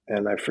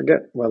 and I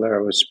forget whether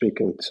I was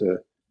speaking to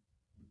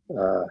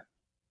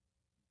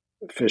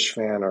Fish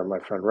Fan or my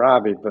friend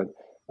Robbie, but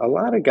a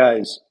lot of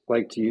guys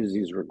like to use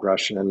these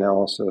regression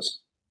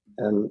analysis.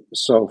 And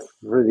so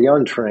for the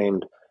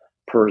untrained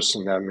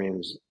person, that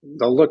means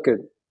they'll look at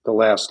the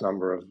last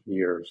number of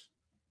years,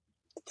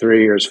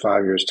 3 years,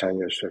 5 years, 10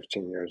 years,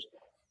 15 years.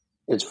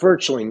 It's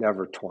virtually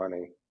never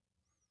 20,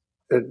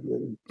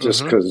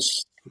 just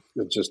because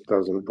it just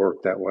doesn't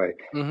work that way.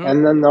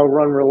 And then they'll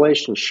run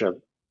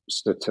relationship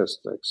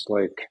statistics,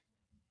 like,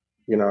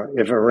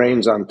 if it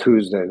rains on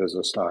Tuesday, does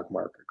the stock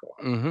market go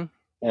up?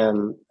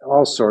 And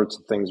all sorts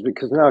of things,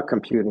 because now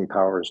computing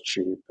power is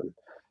cheap.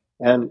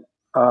 And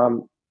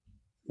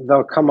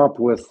they'll come up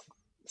with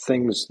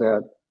things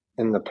that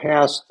in the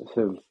past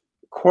have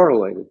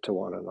correlated to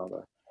one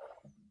another.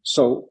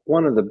 So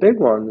one of the big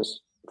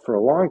ones for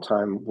a long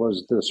time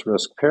was this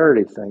risk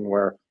parity thing,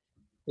 where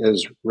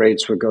is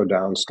rates would go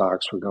down,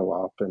 stocks would go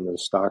up, and the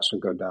stocks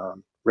would go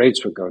down,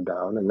 rates would go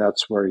down. And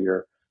that's where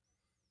your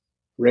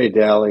Ray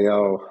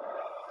Dalio,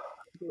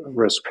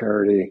 risk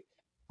parity,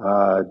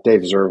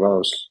 Dave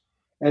Zervos.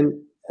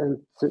 And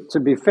to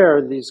be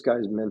fair, these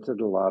guys minted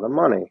a lot of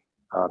money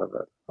out of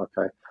it.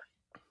 Okay.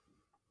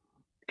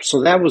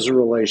 So that was a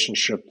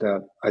relationship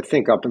that I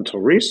think up until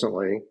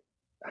recently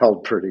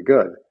held pretty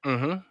good.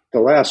 The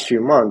last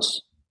few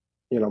months,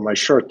 my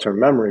short-term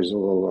memory is a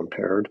little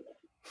impaired.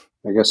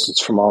 I guess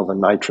it's from all the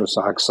nitrous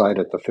oxide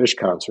at the Fish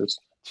concerts.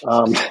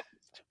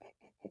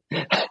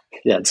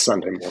 Yeah, it's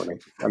Sunday morning.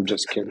 I'm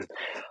just kidding.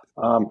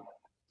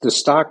 The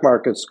stock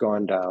market's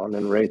gone down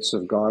and rates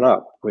have gone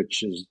up,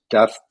 which is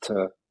death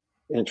to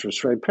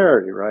interest rate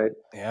parity, right?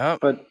 Yeah.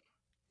 But,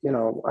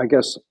 I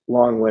guess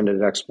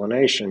long-winded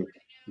explanation,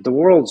 the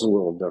world's a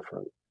little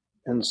different.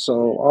 And so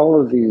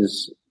all of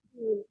these,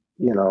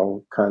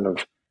 kind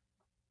of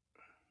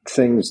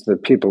things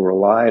that people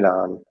relied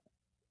on,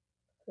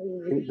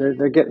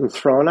 they're getting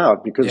thrown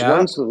out, because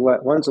when's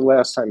the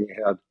last time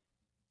you had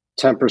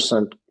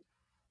 10%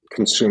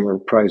 consumer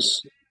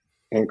price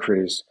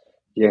increase?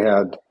 You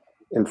had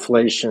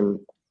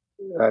inflation,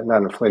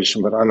 not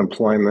inflation, but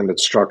unemployment at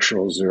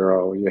structural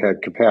zero. You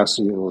had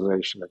capacity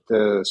utilization at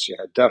this. You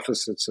had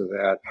deficits of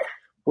that.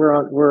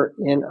 We're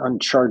in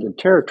uncharted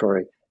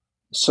territory.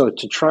 So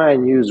to try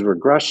and use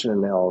regression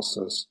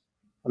analysis,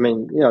 I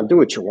mean, do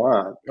what you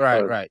want.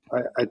 Right.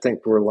 I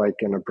think we're like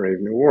in a brave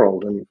new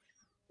world,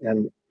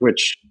 and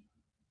which,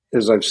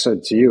 as I've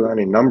said to you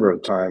any number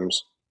of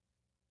times,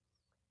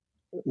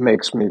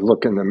 makes me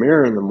look in the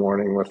mirror in the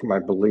morning with my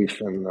belief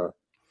in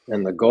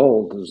the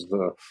gold is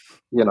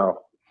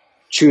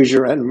choose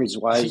your enemies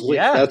wisely.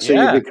 That's who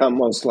you become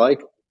most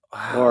like.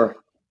 Wow. Or,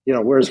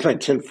 where's my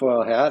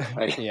tinfoil hat?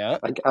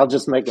 I'll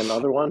just make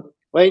another one.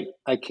 Wait,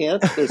 I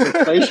can't. There's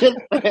inflation.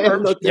 I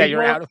have no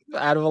you're out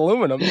of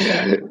aluminum.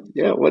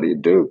 Yeah, what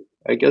do?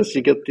 I guess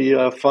you get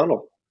the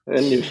funnel,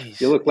 and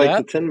you look like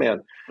the Tin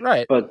Man.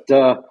 Right. But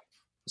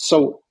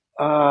so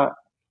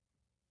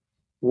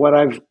what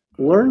I've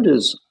learned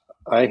is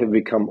I have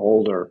become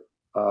older.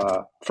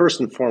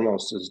 First and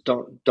foremost is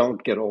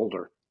don't get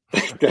older.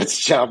 That's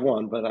job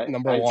one. But I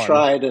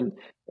tried, and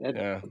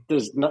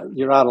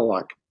you're out of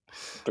luck.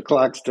 The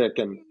clock's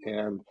ticking,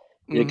 and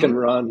you can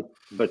run,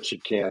 but you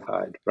can't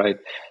hide, right?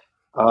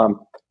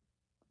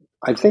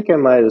 I think I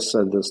might have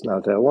said this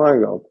not that long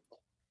ago.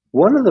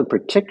 One of the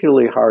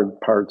particularly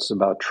hard parts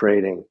about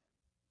trading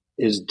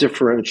is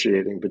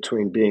differentiating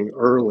between being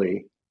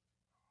early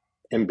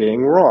and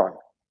being wrong.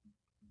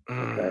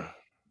 Okay.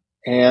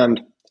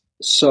 And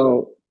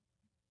so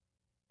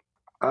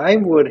I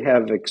would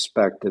have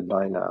expected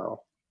by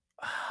now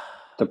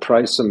the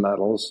price of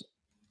metals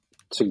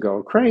to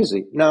go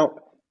crazy. Now,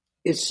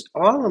 it's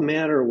all a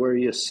matter of where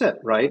you sit,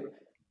 right?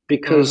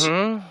 Because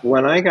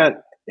when I got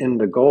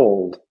into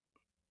gold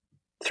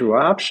through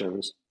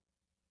options,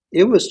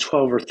 it was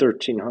 $1,200 or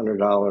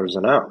 $1,300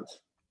 an ounce.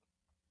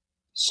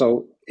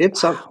 So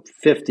it's up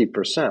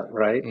 50%,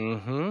 right?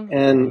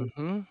 And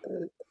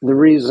the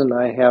reason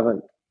I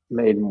haven't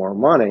made more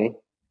money,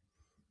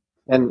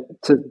 and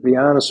to be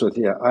honest with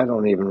you, I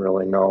don't even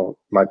really know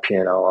my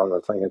P&L on the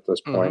thing at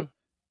this point.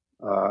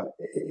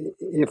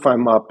 If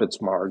I'm up,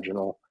 it's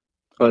marginal.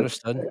 But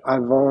Understood.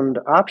 I've owned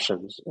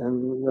options,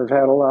 and they've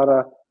had a lot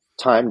of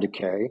time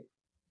decay,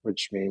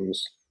 which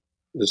means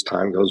as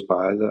time goes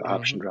by, the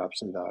option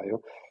drops in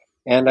value.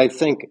 And I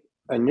think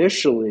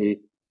initially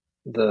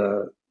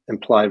the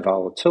implied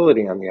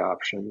volatility on the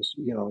options,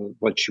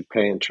 what you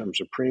pay in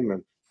terms of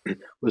premium,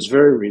 was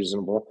very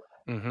reasonable.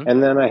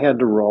 And then I had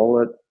to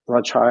roll at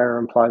much higher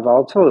implied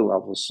volatility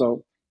levels.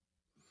 So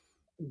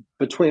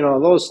between all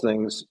those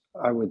things,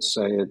 I would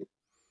say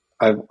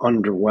I've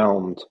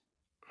underwhelmed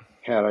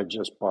had I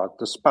just bought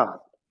the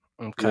spot.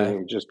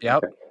 Okay.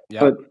 Okay.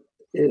 But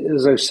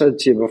as I've said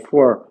to you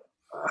before,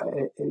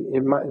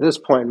 this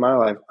point in my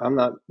life, I'm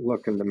not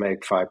looking to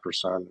make 5%,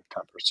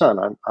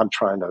 10%. I'm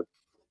trying to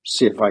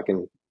see if I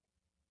can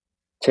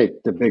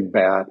take the big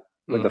bat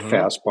with the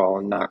fastball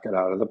and knock it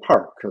out of the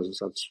park, because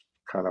that's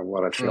kind of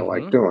what I feel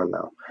like doing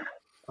now.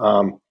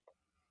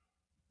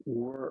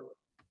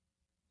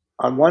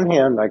 On one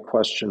hand, I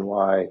question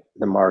why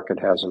the market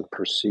hasn't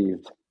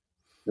perceived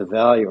the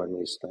value in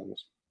these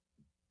things.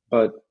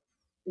 But,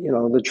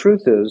 the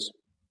truth is,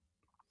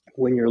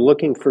 when you're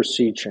looking for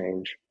sea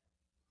change,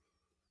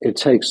 it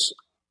takes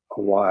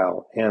a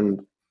while.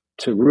 And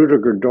to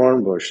Rudiger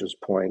Dornbusch's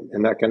point,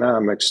 in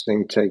economics,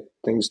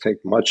 things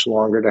take much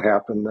longer to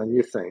happen than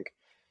you think.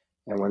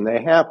 And when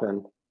they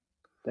happen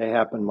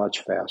much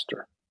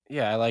faster.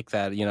 Yeah, I like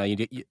that.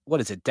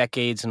 What is it,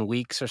 decades and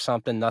weeks or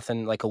something?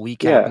 Nothing like a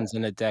week happens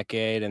in a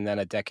decade, and then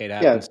a decade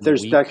happens in a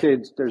week.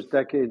 There's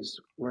decades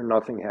where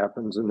nothing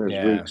happens, and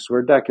there's weeks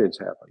where decades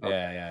happen. Okay.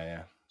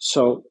 Yeah.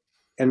 So,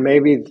 and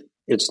maybe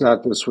it's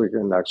not this week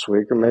or next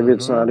week, or maybe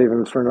it's not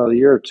even for another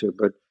year or two,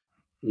 but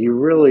you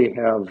really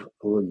have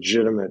a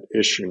legitimate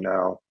issue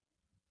now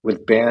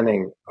with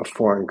banning a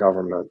foreign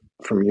government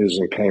from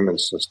using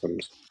payment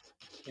systems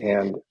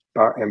and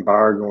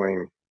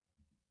embargoing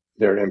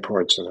their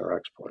imports and their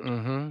exports.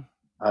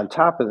 On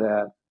top of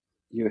that,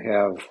 you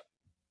have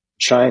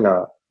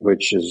China,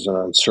 which is an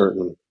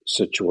uncertain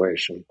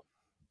situation.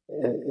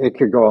 It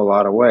could go a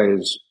lot of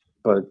ways,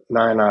 but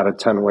 9 out of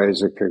 10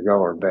 ways it could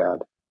go are bad.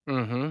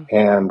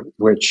 And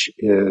which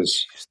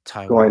is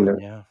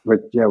Taiwan,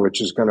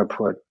 which is going to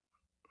put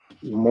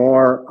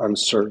more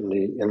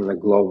uncertainty in the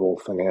global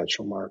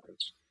financial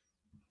markets.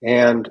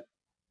 And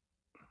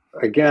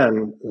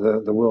again,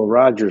 the Will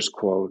Rogers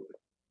quote,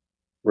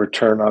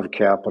 return of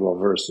capital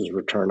versus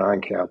return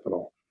on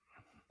capital.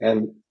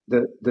 And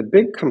the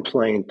big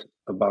complaint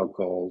about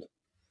gold,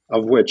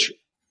 of which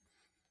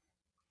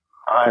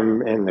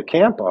I'm in the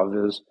camp of,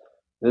 is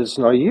there's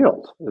no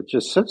yield. It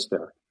just sits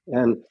there.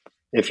 And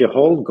if you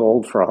hold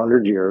gold for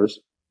 100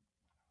 years,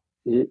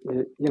 you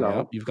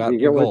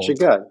get what you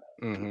get.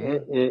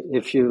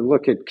 If you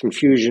look at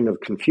confusion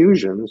of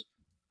confusions,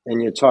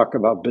 and you talk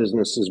about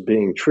businesses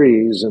being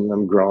trees and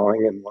them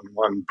growing, and when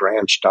one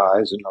branch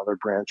dies, another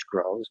branch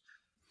grows.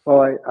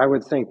 Well, I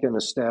would think in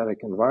a static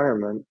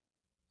environment,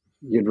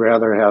 you'd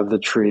rather have the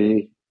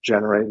tree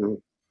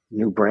generating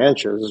new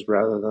branches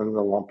rather than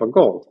the lump of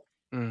gold.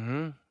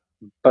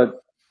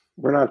 But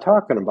we're not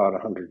talking about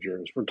 100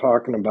 years. We're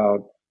talking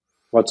about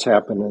what's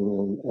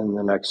happening in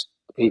the next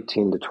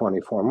 18 to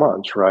 24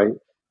 months, right?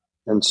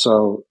 And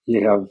so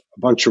you have a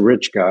bunch of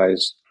rich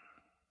guys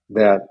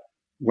that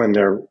when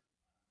they're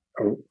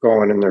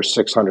going in their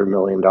 $600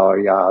 million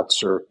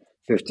yachts or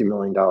 $50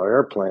 million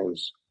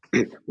airplanes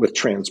with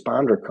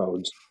transponder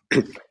codes,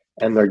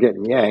 and they're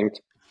getting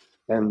yanked,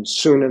 and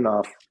soon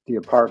enough, the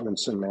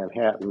apartments in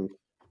Manhattan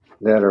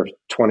that are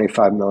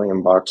 $25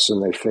 million,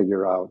 and they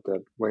figure out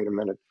that, wait a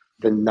minute,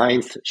 the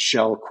 9th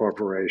Shell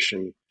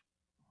Corporation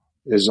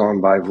is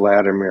owned by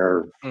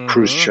Vladimir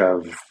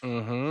Khrushchev,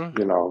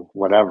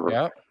 whatever.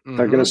 Yep.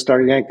 They're going to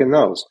start yanking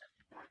those.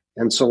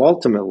 And so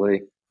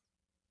ultimately,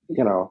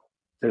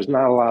 there's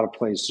not a lot of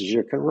places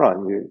you can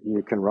run.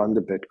 You can run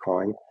to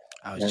Bitcoin.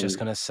 I was just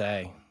going to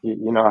say.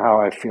 You know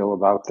how I feel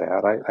about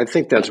that. I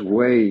think that's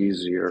way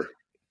easier.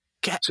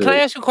 Can I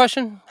ask you a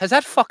question? Has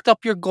that fucked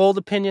up your gold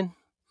opinion?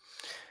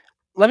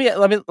 Let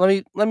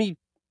me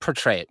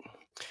portray it.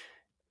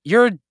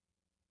 You're,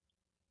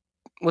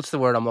 what's the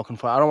word I'm looking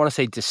for? I don't want to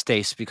say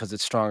distaste because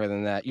it's stronger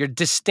than that. Your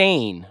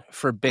disdain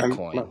for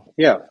Bitcoin.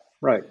 Yeah,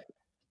 right.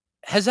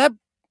 Has that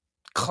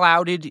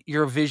clouded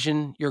your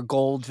vision, your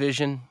gold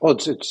vision? Well,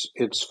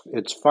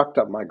 it's fucked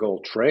up my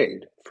gold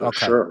trade for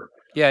sure.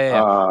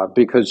 Yeah.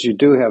 Because you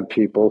do have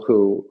people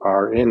who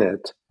are in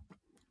it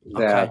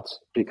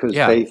because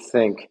they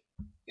think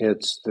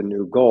it's the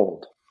new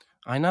gold.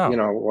 I know.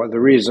 The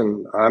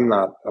reason I'm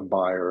not a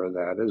buyer of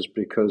that is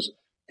because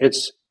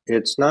it's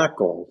not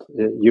gold.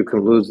 You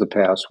can lose the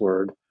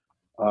password.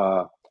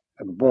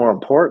 More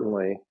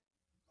importantly,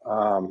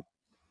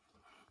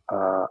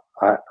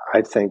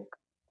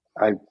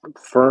 I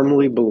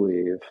firmly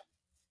believe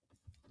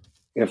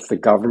if the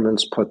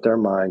governments put their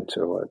mind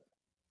to it,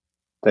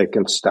 they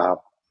can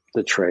stop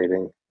the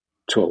trading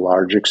to a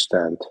large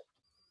extent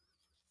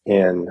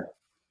in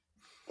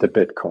the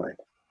Bitcoin.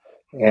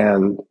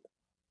 And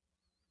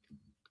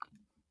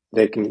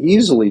they can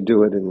easily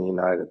do it in the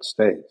United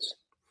States.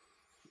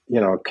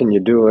 Can you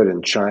do it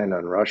in China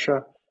and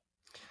Russia?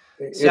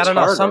 See, I don't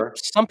know.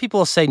 Some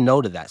people will say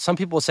no to that. Some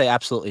people will say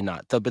absolutely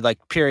not. They'll be like,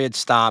 period,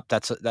 stop.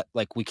 That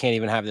like we can't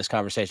even have this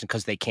conversation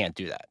because they can't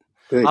do that.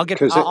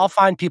 I'll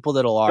find people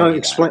that'll argue.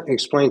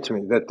 Explain to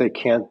me that they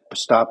can't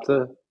stop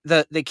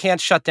they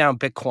can't shut down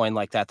Bitcoin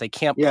like that. They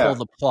can't pull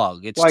the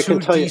plug. It's too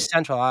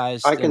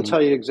decentralized. I can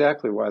tell you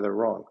exactly why they're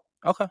wrong.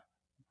 Okay.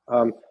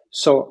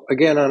 So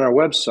again, on our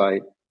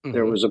website,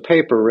 there was a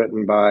paper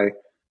written by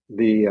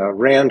the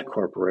Rand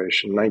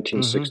Corporation,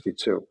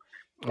 1962.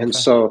 And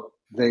so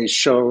they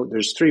show,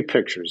 there's 3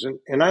 pictures.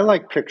 And I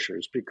like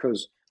pictures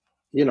because,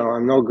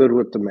 I'm no good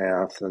with the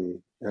math.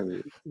 And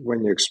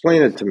when you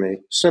explain it to me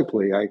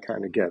simply, I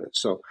kind of get it.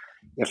 So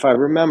if I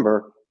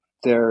remember,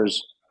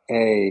 there's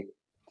a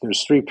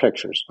there's three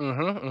pictures.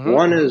 Mm-hmm.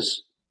 One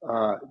is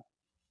a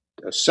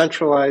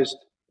centralized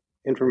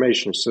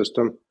information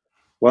system.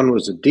 One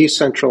was a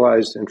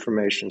decentralized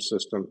information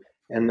system.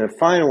 And the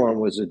final one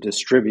was a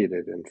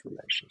distributed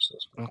information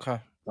system. Okay.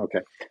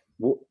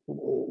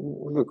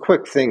 The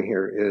quick thing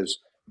here is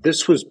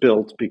this was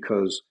built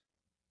because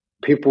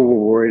people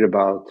were worried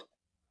about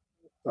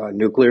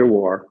nuclear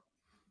war.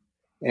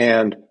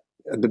 And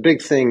the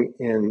big thing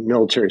in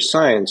military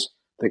science,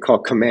 they call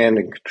command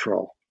and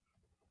control.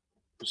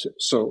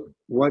 So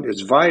what is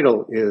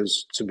vital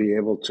is to be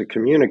able to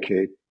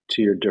communicate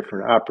to your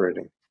different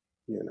operating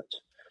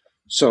units.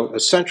 So a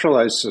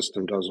centralized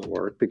system doesn't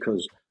work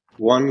because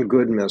one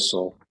good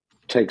missile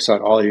takes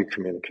out all your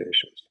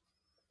communications.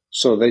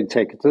 So they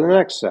take it to the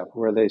next step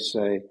where they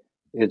say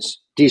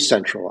it's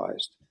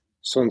decentralized.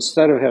 So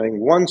instead of having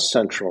one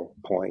central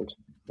point,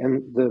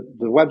 and the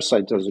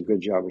website does a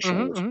good job of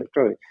showing this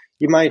picture,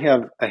 you might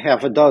have a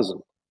half a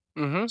dozen.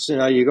 So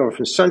now you go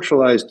from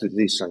centralized to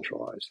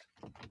decentralized.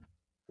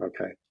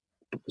 Okay.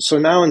 So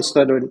now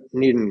instead of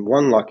needing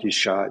one lucky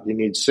shot, you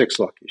need 6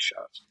 lucky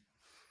shots.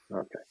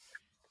 Okay.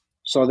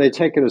 So they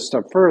take it a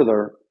step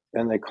further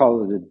and they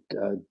call it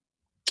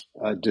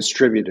a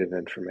distributed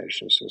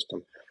information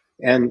system.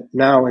 And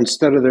now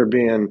instead of there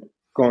being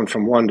going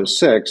from 1 to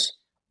 6,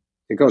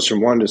 it goes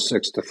from 1 to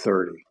 6 to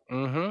 30.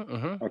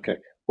 Okay.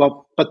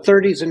 Well, but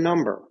 30 is a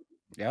number.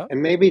 Yeah.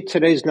 And maybe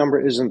today's number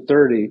isn't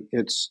 30,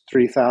 it's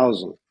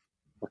 3,000.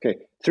 Okay.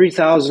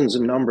 3,000 is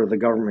a number the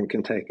government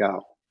can take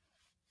out.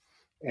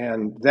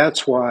 And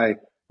that's why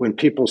when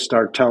people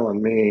start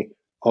telling me,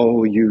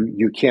 oh,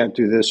 you can't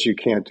do this, you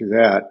can't do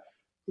that,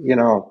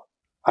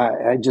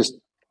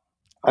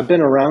 I've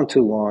been around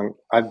too long.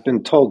 I've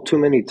been told too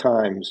many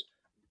times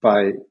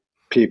by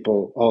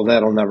people, oh,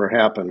 that'll never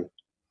happen.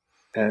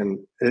 And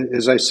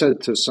as I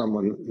said to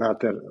someone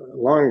not that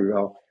long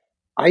ago,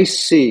 I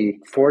see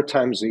 4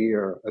 times a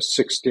year a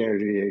 6 standard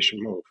deviation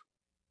move.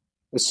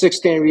 The 6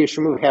 standard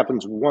deviation move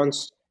happens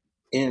once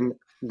in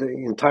the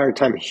entire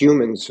time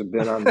humans have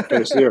been on the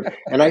face of the earth.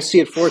 And I see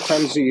it 4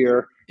 times a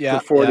year for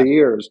 40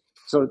 years.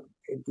 So,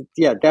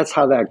 that's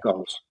how that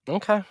goes.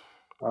 Okay.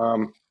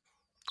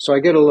 So I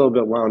get a little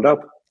bit wound up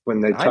when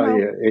they tell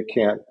you it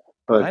can't.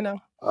 But I know.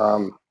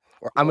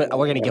 We're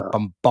going to get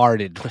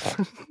bombarded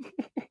with.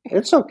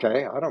 It's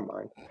okay. I don't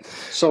mind.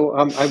 So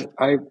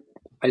I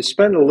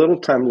spend a little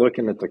time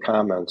looking at the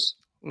comments.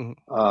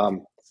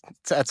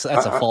 That's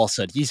a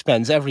falsehood. He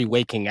spends every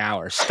waking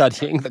hour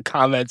studying the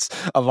comments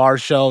of our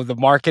show, the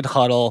Market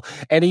Huddle,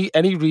 any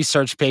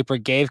research paper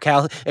Gabe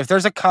Cal. If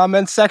there's a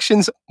comment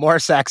sections,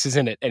 Morris Sachs is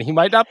in it, and he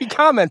might not be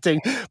commenting,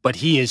 but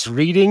he is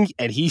reading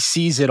and he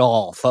sees it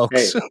all,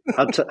 folks. Hey,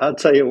 I'll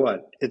tell you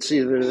what. It's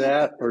either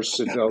that or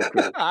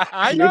Sudoku.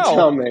 I know. You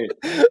tell me.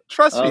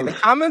 Trust me, the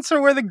comments are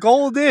where the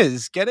gold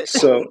is. Get it?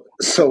 So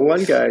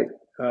one guy,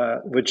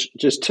 which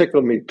just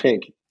tickled me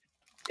pink,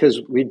 because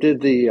we did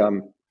the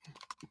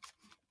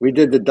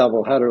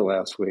double header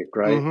last week,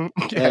 right?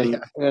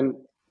 And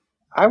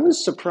I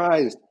was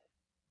surprised.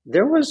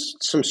 There was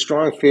some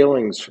strong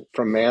feelings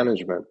from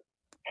management.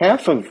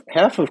 Half of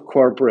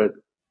corporate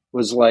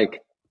was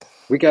like,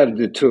 we got to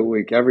do 2 a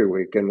week every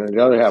week, and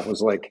the other half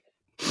was like,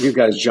 you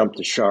guys jumped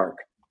the shark.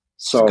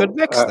 So it's a good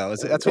mix, though.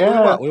 That's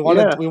what we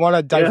want. We want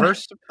a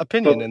diverse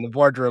opinion in the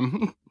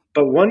boardroom.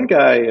 But one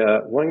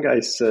guy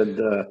said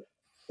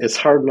it's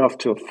hard enough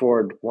to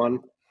afford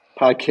one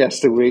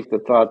podcast a week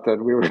that thought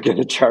that we were going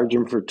to charge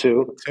him for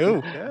 2.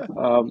 Yeah.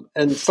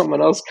 And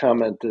someone else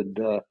commented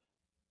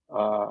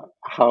how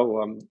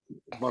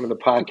one of the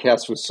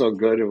podcasts was so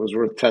good it was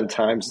worth 10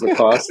 times the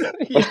cost.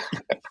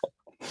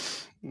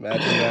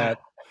 Imagine that.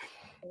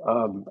 I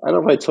don't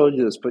know if I told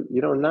you this, but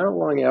not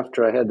long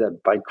after I had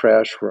that bike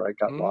crash where I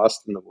got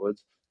lost in the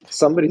woods,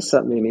 somebody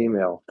sent me an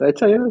email. Did I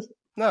tell you this?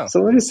 No.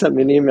 Somebody sent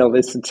me an email.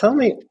 They said, tell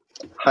me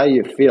how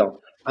you feel.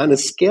 On a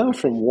scale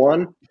from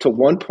 1 to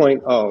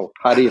 1.0,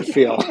 how do you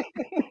feel?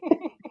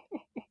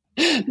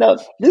 Now,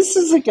 this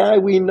is a guy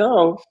we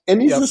know,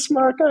 and he's a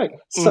smart guy.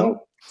 So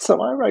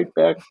I write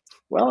back,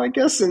 well, I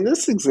guess in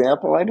this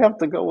example, I'd have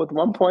to go with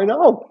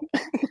 1.0.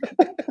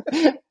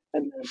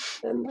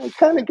 And I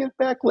kind of get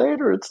back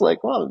later. It's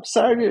like, well, I'm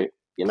sorry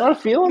you're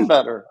not feeling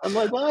better. I'm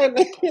like, well, I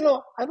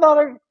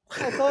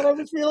thought I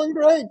was feeling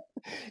great.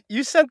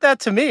 You sent that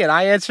to me, and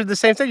I answered the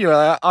same thing. You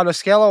were on a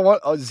scale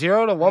of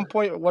 0 to 1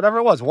 point, whatever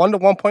it was, 1 to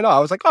 1.0. I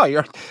was like, oh,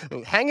 you're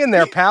hang in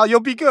there, pal. You'll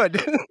be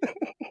good.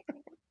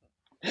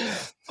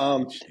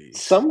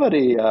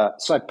 Somebody,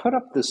 so I put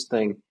up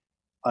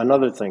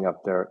another thing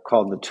up there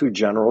called the 2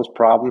 generals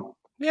problem.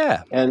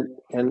 Yeah. And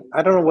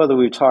I don't know whether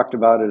we talked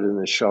about it in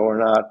the show or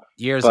not.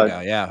 Years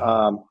ago,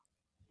 yeah.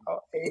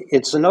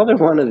 It's another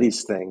one of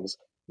these things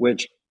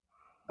which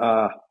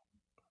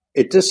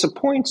it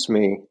disappoints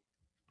me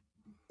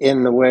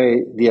in the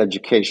way the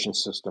education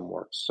system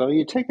works. So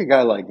you take a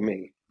guy like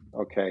me,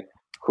 okay,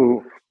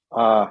 who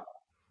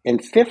in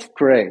 5th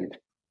grade,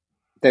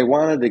 they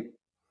wanted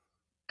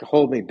to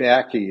hold me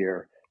back a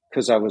year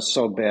because I was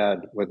so bad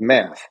with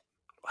math,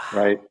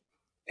 right?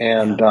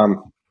 And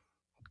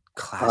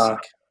classic.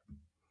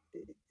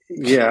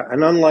 Yeah,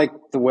 and unlike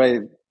the way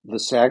the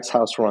Sachs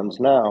house runs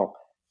now,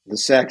 the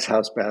Sachs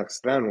house back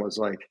then was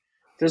like,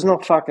 there's no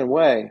fucking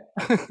way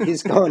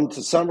he's going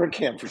to summer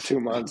camp for 2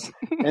 months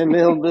and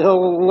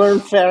he'll learn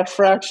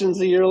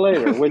fractions a year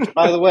later, which,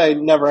 by the way,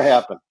 never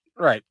happened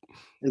Right.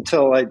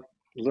 until I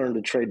learned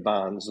to trade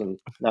bonds, and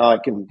now I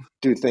can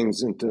do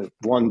things into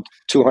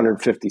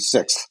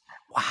 1/256.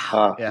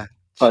 Wow. Yeah.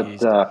 But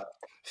Jeez.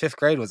 Fifth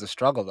grade was a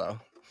struggle, though.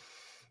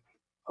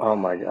 oh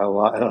my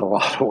God, in a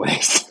lot of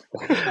ways.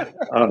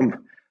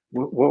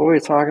 What were we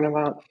talking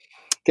about?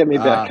 Get me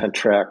back on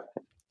track.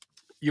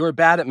 You were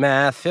bad at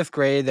math. Fifth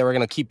grade, they were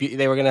going to keep you.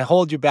 They were going to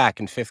hold you back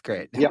in fifth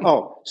grade. Yeah.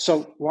 Oh,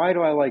 so why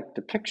do I like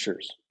the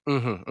pictures?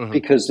 Mm-hmm, mm-hmm.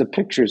 Because the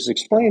pictures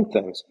explain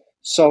things.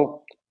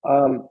 So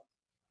the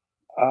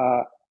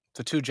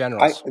two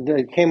generals.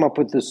 They came up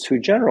with this two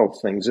general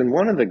things, and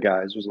one of the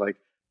guys was like,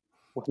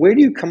 "Where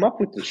do you come up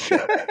with this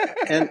shit?"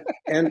 and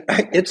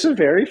it's a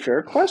very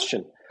fair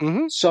question.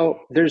 Mm-hmm. So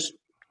there's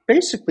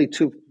basically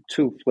two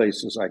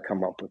places I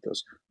come up with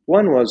this.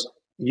 One was,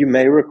 you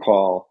may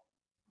recall,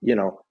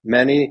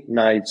 many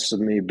nights of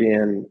me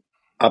being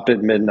up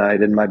at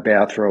midnight in my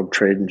bathrobe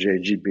trading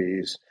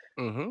JGBs.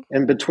 Mm-hmm.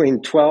 And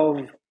between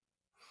 12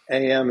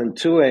 a.m. and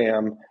 2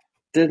 a.m.,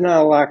 there's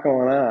not a lot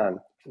going on,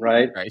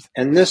 right?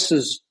 And this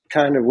is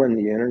kind of when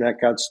the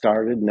internet got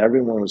started and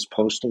everyone was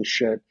posting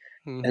shit.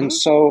 Mm-hmm. And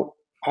so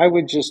I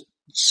would just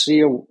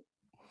see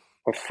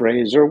a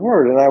phrase or a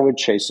word and I would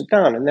chase it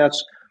down. And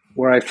that's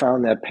where I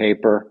found that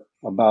paper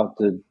about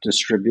the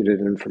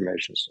distributed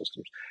information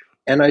systems.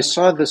 And I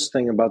saw this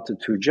thing about the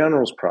two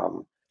generals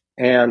problem.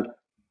 And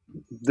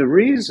the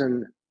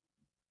reason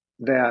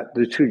that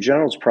the two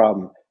generals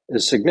problem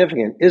is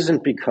significant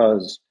isn't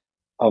because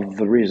of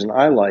the reason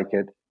I like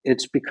it.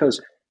 It's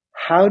because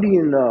how do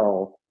you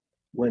know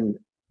when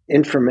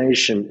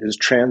information is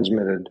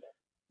transmitted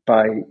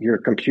by your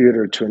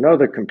computer to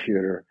another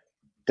computer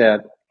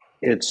that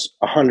it's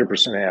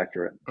 100%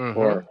 accurate, mm-hmm.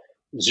 or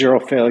zero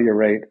failure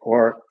rate,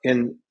 or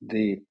in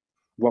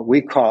what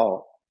we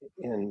call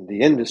in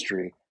the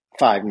industry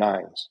 5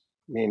 nines,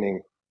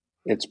 meaning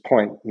it's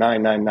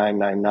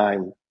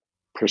 0.99999%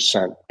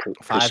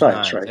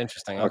 precise, right?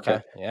 Interesting.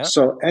 Okay. Yeah.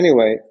 So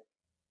anyway,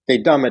 they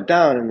dumb it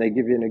down and they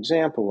give you an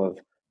example of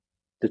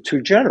the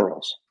two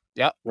generals.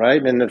 Yep.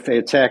 Right. And if they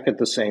attack at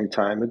the same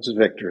time, it's a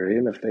victory.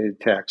 And if they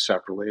attack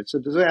separately, it's a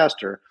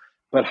disaster.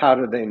 But how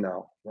do they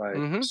know? Right.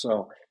 Mm-hmm.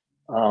 So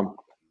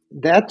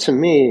that to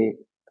me,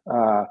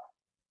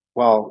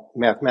 while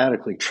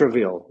mathematically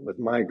trivial with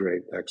my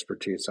great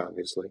expertise,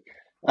 obviously,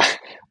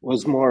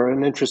 was more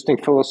an interesting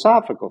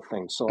philosophical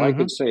thing. So mm-hmm. I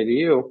could say to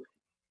you,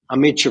 I'll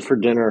meet you for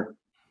dinner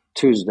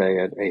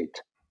Tuesday at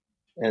 8.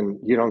 And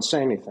you don't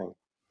say anything.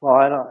 Well,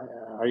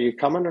 are you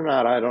coming or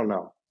not? I don't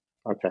know.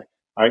 Okay.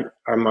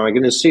 Am I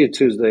going to see you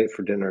Tuesday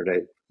for dinner at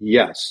 8?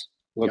 Yes.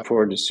 Look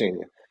forward to seeing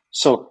you.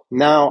 So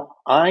now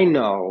I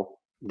know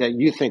that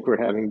you think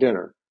we're having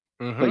dinner,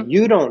 mm-hmm. but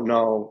you don't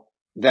know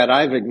that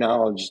I've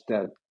acknowledged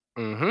that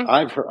mm-hmm.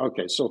 I've heard.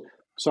 Okay. So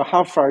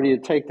how far do you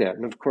take that?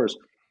 And of course,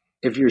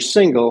 if you're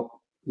single,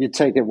 you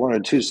take it 1 or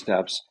 2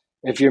 steps.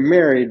 If you're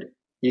married,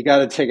 you got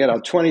to take it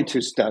out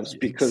 22 steps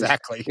because,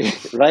 exactly.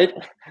 Right?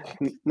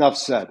 Enough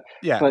said.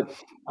 Yeah. But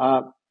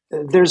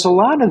there's a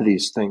lot of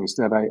these things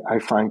that I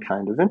find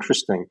kind of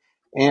interesting.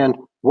 And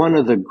one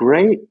of the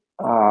great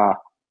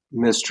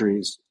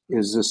mysteries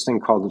is this thing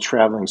called the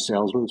traveling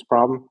salesman's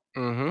problem.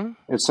 Mm-hmm.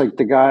 It's like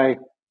the guy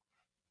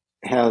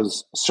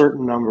has a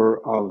certain number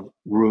of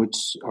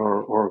routes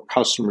or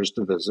customers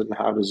to visit, and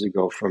how does he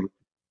go from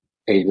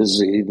A to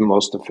Z the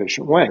most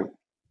efficient way?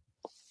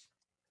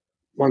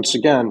 Once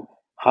again,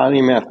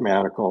 highly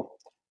mathematical.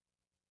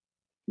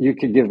 You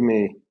could give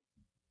me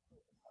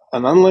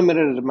an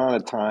unlimited amount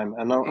of time,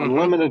 an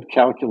unlimited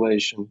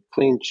calculation,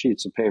 clean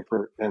sheets of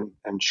paper, and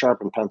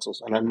sharpened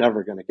pencils, and I'm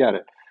never going to get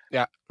it.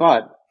 Yeah.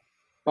 But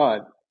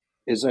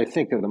as I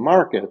think of the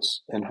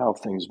markets and how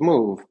things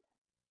move,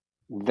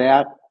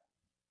 that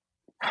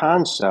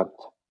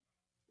concept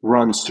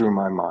runs through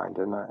my mind,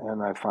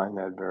 and I find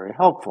that very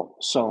helpful.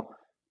 So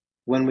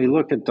when we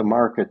look at the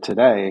market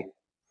today,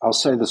 I'll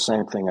say the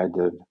same thing I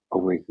did a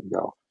week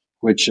ago,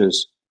 which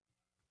is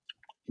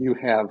you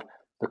have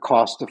the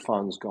cost of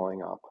funds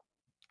going up.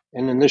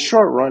 And in the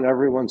short run,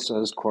 everyone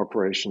says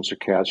corporations are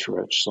cash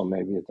rich, so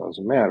maybe it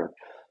doesn't matter.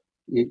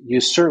 You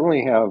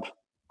certainly have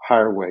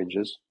higher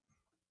wages.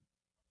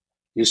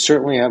 You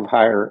certainly have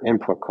higher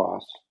input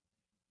costs.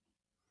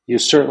 You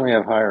certainly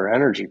have higher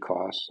energy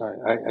costs.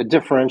 I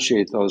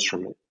differentiate those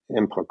from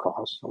input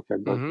costs, okay,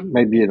 but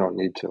maybe you don't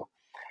need to.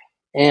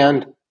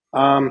 And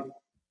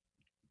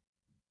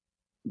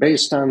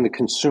based on the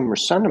consumer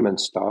sentiment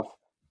stuff,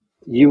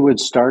 you would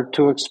start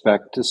to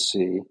expect to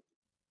see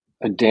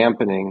a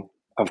dampening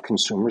of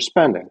consumer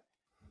spending,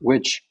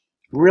 which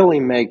really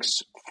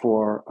makes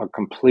for a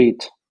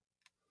complete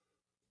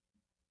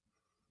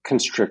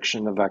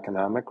constriction of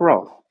economic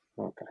growth.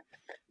 Okay.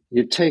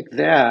 You take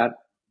that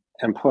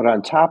and put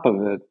on top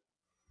of it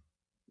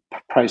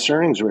price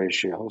earnings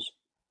ratios,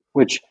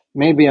 which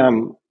maybe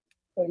I'm,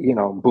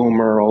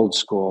 boomer, old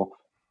school,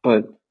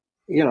 but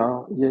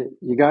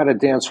you got to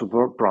dance with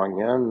what brung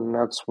you, and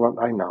that's what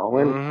I know.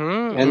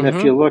 Mm-hmm. And if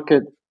Mm-hmm. you look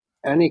at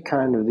any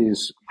kind of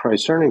these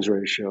price earnings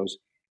ratios,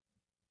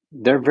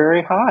 they're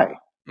very high.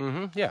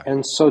 Mm-hmm. Yeah.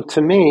 And so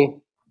to me,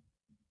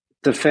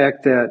 the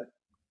fact that,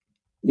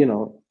 you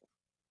know,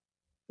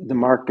 the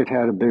market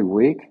had a big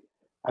week,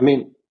 I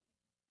mean,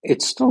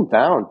 it's still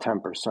down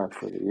 10%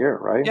 for the year,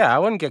 right? Yeah, I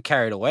wouldn't get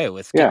carried away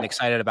with getting Yeah,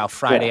 excited about yeah,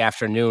 Friday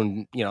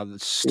afternoon, the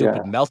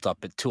stupid yeah, melt up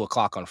at 2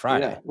 o'clock on yeah.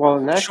 Friday. Well,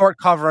 and that Short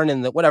covering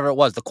and whatever it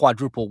was, the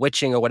quadruple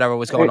witching or whatever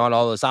was going it, on,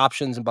 all those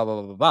options and blah,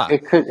 blah, blah, blah, blah.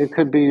 it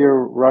could be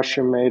your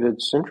Russian-made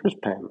interest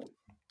payment,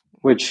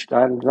 which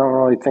I don't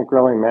really think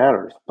really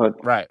matters.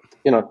 But Right.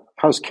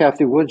 how's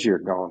Kathy Woods year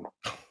going?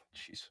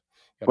 Jeez.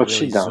 Got to What's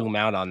she really done? zoom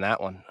out on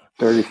that one.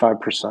 35%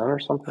 or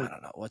I something?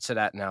 don't know. What's it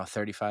at now?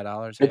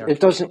 $35 It, ARK? it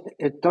doesn't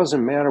it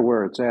doesn't matter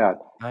where it's at.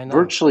 I know.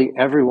 Virtually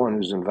everyone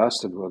who's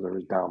invested with her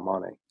is down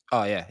money,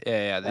 Oh, yeah.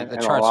 Yeah, yeah. The and a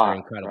charts are lot,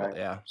 incredible. right?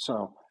 Yeah.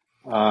 So,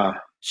 uh,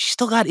 She's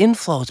still got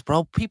inflows,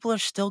 bro. People are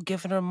still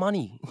giving her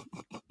money.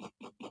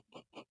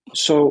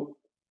 so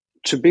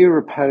to be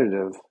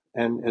repetitive,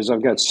 and as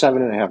I've got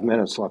 7.5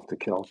 minutes left to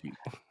kill,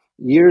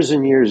 years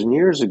and years and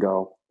years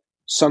ago,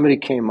 somebody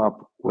came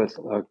up with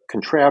a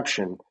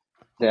contraption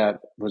that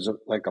was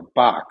like a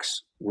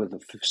box with a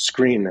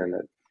screen in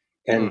it,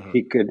 and Mm-hmm.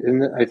 he could.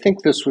 And I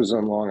think this was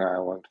on Long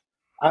Island.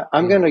 I'm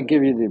Mm-hmm. going to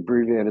give you the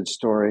abbreviated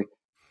story.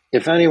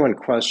 If anyone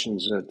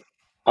questions it,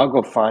 I'll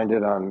go find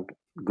it on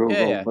Yeah,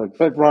 Google, yeah.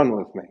 but run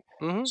with me.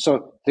 Mm-hmm.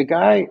 So the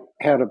guy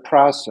had a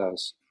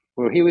process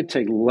where he would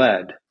take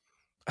lead,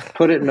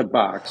 put it in a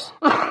box,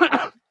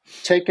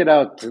 take it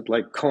out to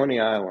like Coney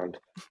Island,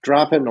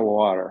 drop it in the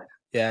water.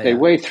 Yeah, They yeah.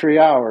 wait 3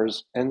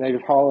 hours and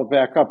they'd haul it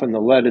back up, and the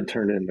lead had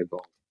turned into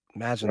gold,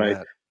 Imagine right?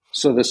 that.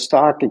 So the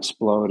stock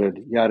exploded,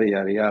 yada,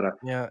 yada, yada.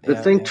 Yeah, The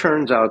yeah, thing yeah.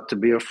 turns out to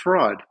be a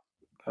fraud,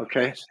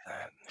 okay? Imagine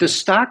that. The Yeah.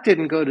 stock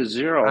didn't go to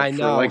zero I for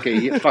know. like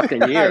a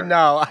fucking I year,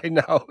 know.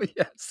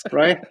 Yes.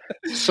 right?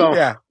 So,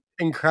 Yeah.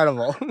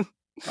 Incredible.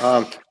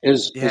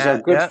 is our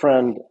Yeah, good yeah.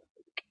 friend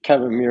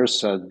Kevin Muir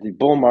said, the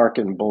bull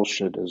market and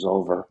bullshit is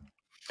over.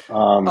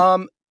 Um,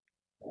 Um,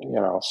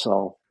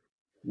 so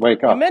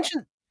wake you up.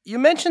 mentioned you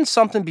mentioned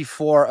something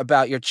before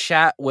about your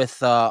chat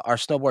with our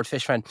snowboard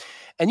fish friend,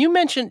 and you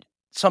mentioned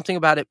something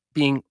about it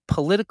being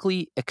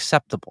politically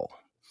acceptable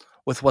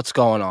with what's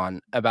going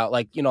on about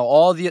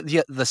all the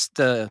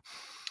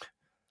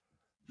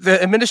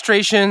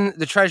administration,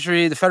 the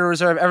Treasury, the Federal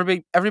Reserve,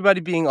 everybody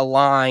being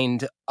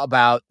aligned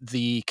about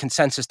the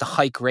consensus to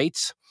hike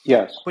rates.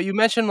 Yes. But you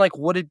mentioned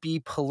would it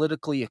be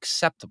politically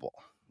acceptable?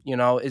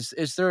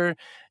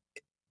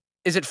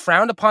 Is it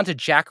frowned upon to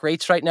jack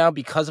rates right now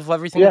because of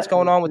everything Yeah. that's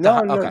going on with No,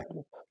 okay.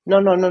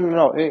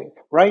 no.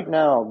 Right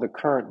now, the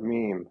current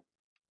meme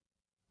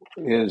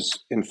is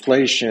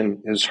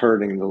inflation is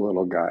hurting the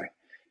little guy.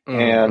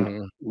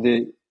 And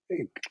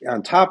Mm-hmm.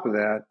 on top of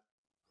that,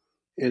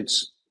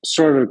 it's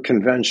sort of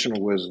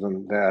conventional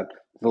wisdom that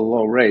the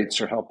low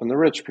rates are helping the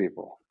rich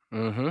people.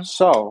 Mm-hmm.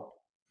 So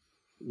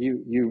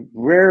you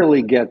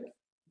rarely get,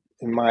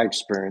 in my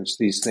experience,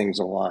 these things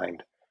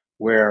aligned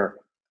where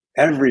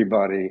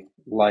everybody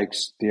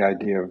likes the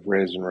idea of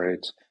raising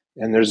rates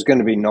and there's going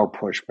to be no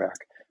pushback.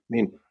 I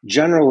mean,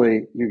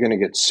 generally, you're going to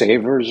get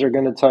savers are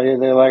going to tell you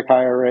they like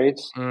higher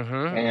rates, Mm-hmm.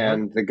 Mm-hmm.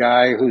 and the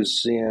guy who's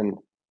seeing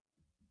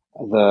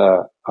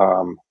the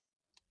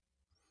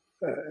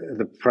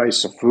the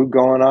price of food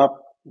going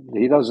up,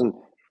 he doesn't,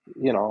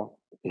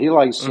 he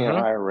likes seeing Mm-hmm.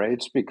 higher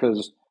rates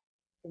because,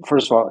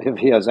 first of all, if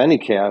he has any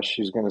cash,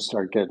 he's going to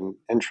start getting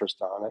interest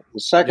on it. And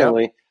Yep.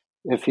 secondly,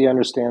 if he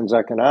understands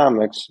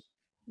economics,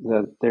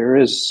 that there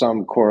is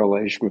some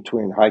correlation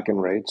between hiking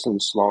rates and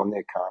slowing the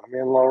economy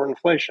and lower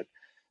inflation.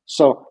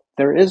 So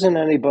there isn't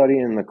anybody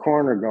in the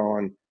corner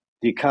going,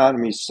 the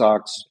economy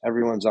sucks,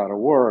 everyone's out of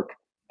work,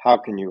 how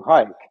can you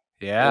hike?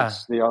 Yeah.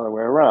 It's the other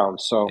way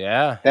around. So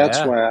Yeah. that's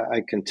Yeah. why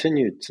I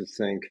continue to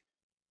think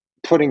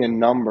putting a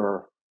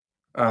number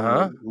on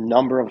Uh-huh. the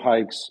number of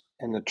hikes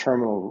and the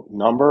terminal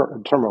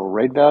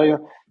rate value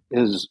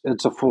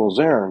it's a fool's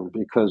errand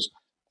because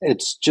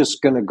it's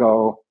just going to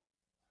go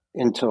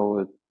until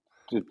it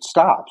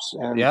stops.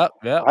 And Yep.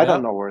 Yep. I don't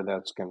Yep. know where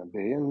that's going to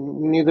be, and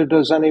neither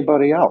does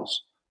anybody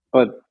else.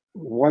 But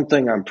one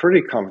thing I'm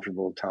pretty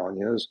comfortable telling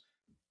you is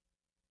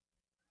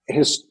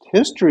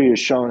history has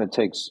shown it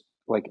takes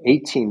like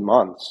 18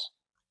 months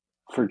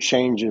for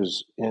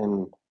changes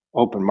in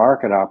open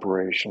market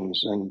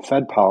operations and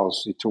Fed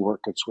policy to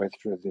work its way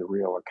through the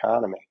real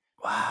economy.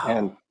 Wow.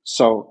 And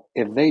so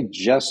if they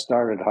just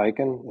started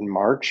hiking in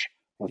March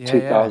of Yeah.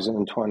 Yeah.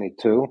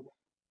 2022,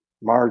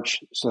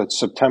 so it's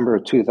September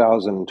of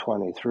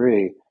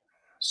 2023.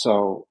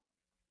 So,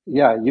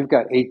 yeah, you've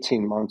got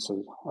 18 months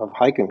of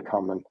hiking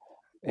coming.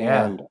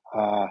 Yeah. And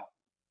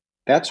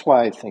that's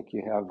why I think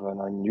you have an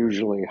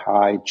unusually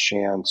high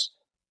chance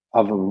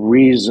of a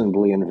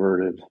reasonably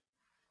inverted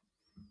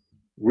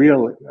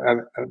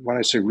when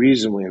I say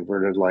reasonably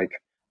inverted, like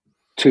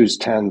twos,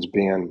 tens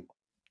being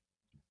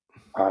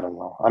I don't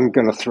know. I'm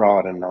going to throw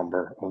out a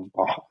number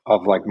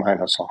of like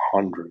minus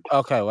 100,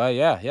 Okay, well,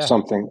 yeah.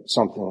 something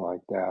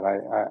like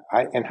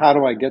that. And how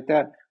do I get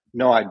that?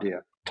 No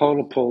idea.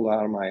 Total pulled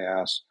out of my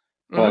ass.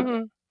 But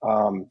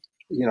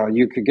Mm-hmm.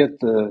 you could get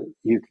the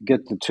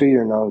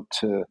 2-year note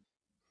to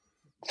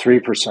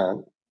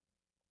 3%,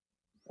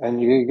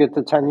 and you could get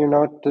the 10-year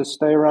note to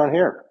stay around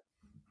here,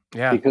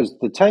 Yeah. because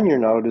the 10-year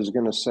note is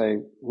going to say,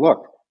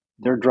 look,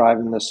 they're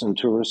driving this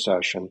into a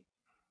recession.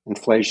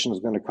 Inflation is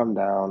going to come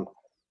down.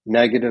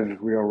 Negative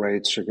real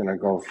rates are going to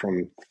go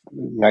from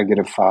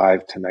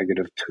 -5 to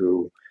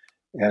 -2,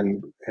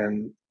 and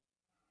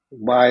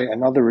why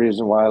another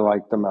reason why I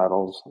like the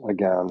metals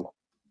again.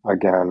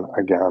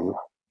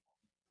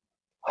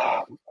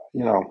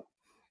 You know,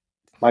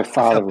 my I feel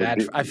father would bad.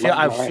 be I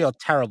feel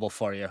terrible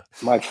for you.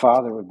 my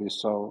father would be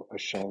so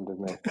ashamed of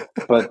me.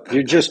 But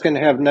you're just going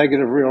to have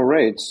negative real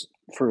rates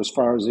for as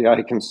far as the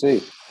eye can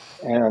see,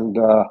 and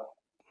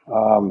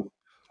um,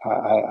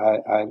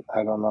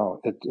 I don't know.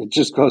 It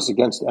just goes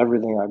against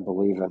everything I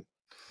believe in.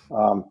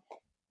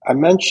 I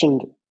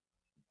mentioned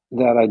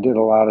that I did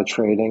a lot of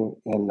trading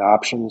in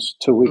options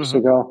 2 weeks Mm-hmm.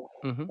 ago,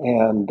 Mm-hmm.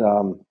 and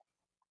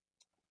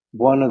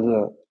one of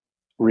the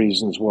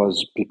reasons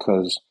was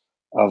because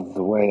of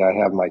the way I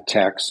have my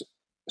tax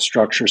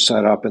structure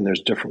set up, and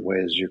there's different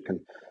ways you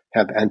can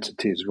have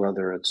entities,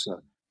 whether it's a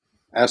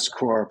S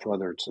corp,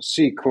 whether it's a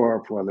C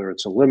corp, whether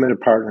it's a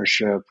limited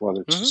partnership,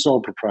 whether it's a Mm-hmm.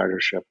 sole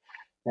proprietorship,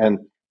 and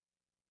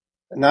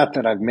not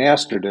that I've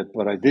mastered it,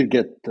 but I did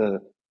get the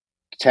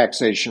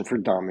taxation for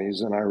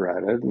dummies, and I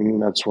read it, and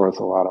that's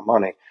worth a lot of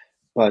money.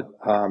 But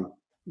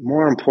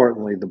more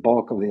importantly, the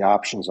bulk of the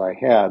options I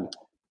had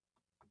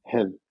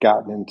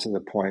gotten into the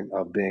point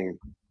of being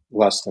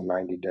less than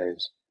 90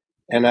 days.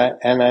 And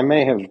I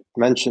may have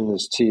mentioned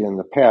this to you in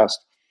the past.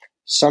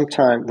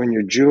 Sometime when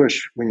you're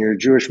a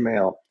Jewish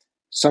male,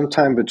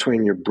 sometime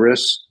between your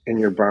bris and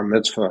your bar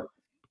mitzvah,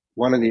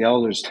 one of the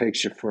elders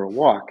takes you for a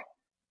walk,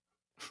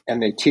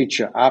 and they teach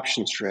you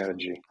option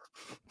strategy.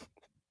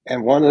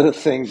 And one of the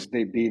things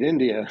they beat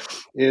India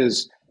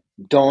is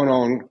don't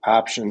own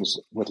options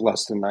with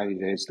less than 90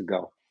 days to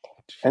go.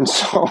 And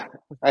so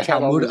I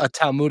had all this. A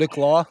Talmudic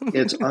law.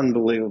 It's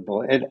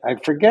unbelievable. I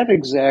forget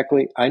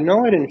exactly. I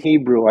know it in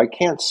Hebrew. I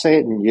can't say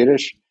it in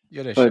Yiddish.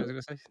 Yiddish. I But was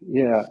gonna say.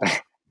 yeah,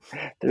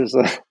 there's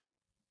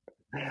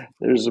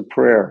a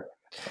prayer.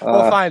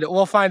 We'll find it.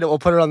 We'll find it. We'll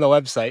put it on the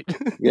website.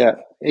 Yeah,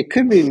 it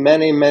could be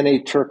many,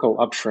 many Turkle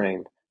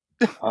upstrain.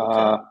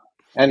 Okay.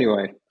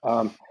 Anyway,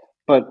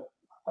 but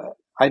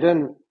I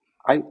didn't.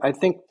 I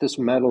think this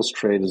metals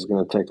trade is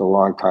going to take a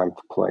long time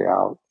to play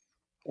out,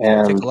 It's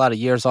gonna take and a lot of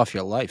years off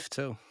your life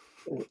too.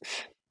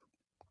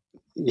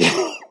 you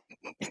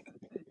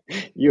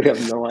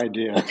have no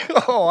idea.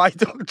 Oh, I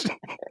don't.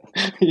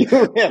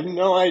 You have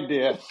no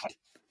idea.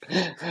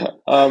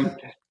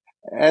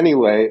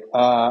 Anyway,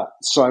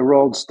 so I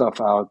rolled stuff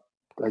out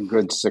a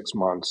good 6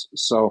 months.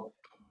 So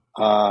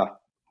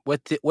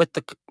With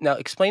the now,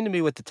 explain to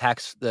me with the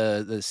tax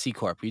the C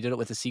corp. You did it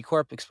with the C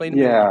corp. Explain to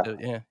me what yeah, you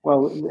do. Yeah.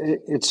 well,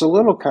 it's a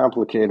little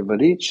complicated,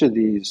 but each of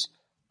these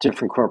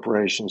different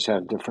corporations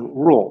have different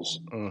rules,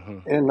 Mm-hmm.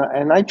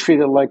 and I treat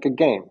it like a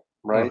game,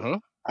 right? Mm-hmm.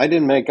 I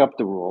didn't make up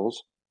the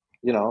rules.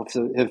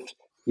 If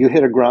you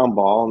hit a ground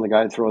ball and the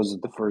guy throws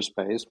it to first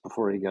base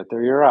before you get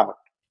there, you're out.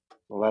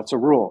 Well, that's a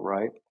rule,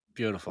 right?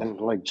 Beautiful. And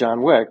like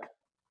John Wick,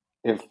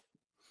 if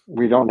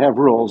we don't have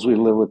rules, we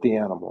live with the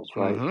animals,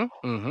 right?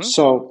 Mm-hmm. Mm-hmm.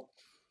 So,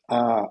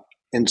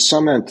 in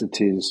some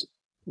entities,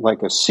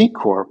 like a C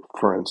corp,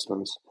 for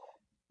instance,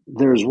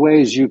 there's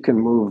ways you can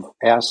move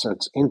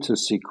assets into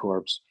C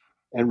corps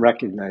and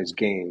recognize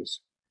gains,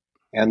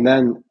 and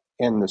then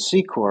in the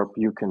C corp,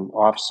 you can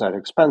offset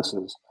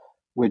expenses,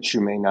 which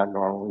you may not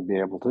normally be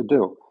able to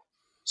do.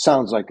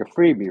 Sounds like a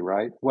freebie,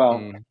 right?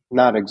 Well,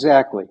 not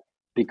exactly,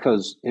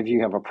 because if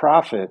you have a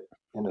profit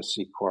in a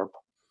C corp,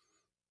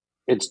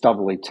 it's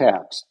doubly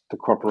taxed. The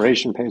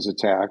corporation pays a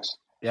tax,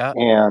 Yeah.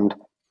 and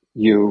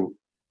you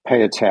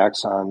pay a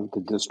tax on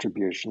the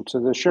distribution to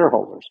the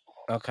shareholders.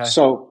 Okay.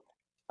 So,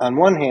 on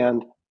one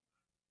hand,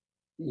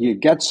 you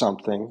get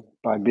something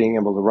by being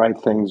able to write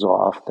things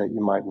off that you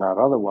might not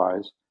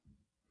otherwise.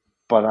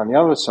 But on the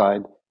other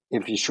side,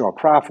 if you show a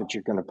profit,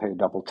 you're going to pay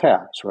double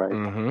tax, right?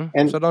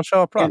 Mm-hmm. So don't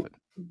show a profit.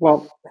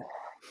 Well,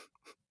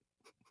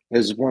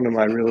 as one of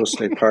my real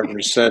estate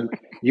partners said,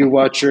 you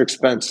watch your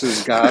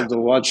expenses, God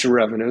will watch your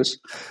revenues.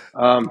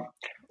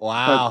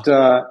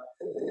 Wow.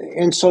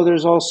 And so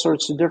there's all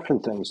sorts of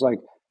different things, like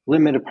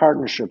limited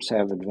partnerships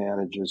have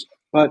advantages,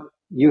 but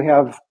you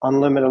have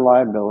unlimited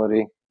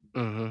liability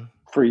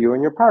for you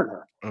and your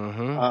partner.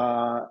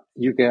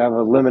 You can have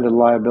a limited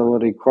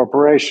liability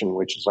corporation,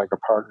 which is like a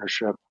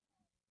partnership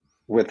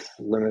with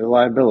limited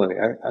liability.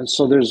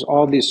 So there's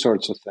all these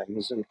sorts of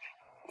things. And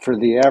for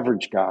the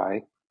average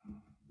guy,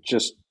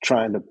 just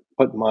trying to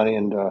put money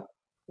into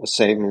a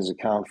savings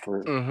account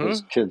for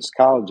his kid's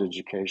college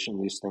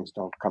education, these things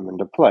don't come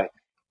into play.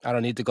 I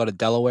don't need to go to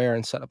Delaware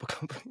and set up a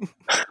company.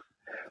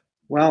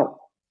 Well,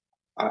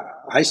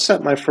 I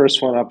set my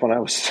first one up when I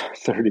was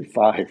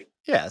 35.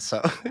 Yeah,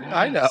 so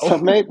I know. So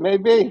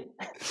maybe.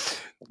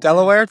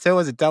 Delaware too?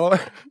 Was it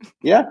Delaware?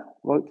 Yeah.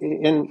 Well,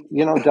 in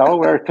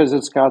Delaware, because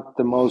it's got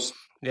the most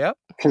Yep.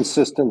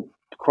 consistent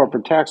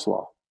corporate tax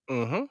law.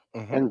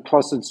 And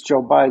plus it's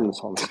Joe Biden's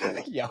home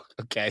state. Yeah.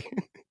 Okay.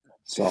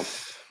 So,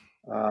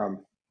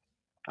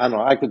 I don't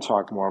know. I could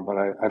talk more, but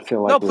I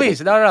feel like no,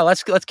 please, no.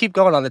 Let's keep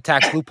going on the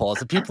tax loopholes.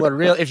 The people are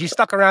real. If you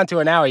stuck around to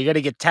an hour, you're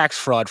gonna get tax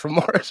fraud from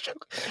Morris.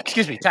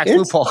 Excuse me, tax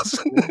loopholes.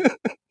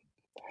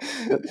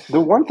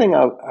 The one thing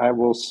I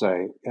will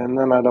say, and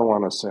then I don't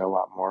want to say a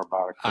lot more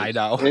about it. I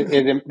know.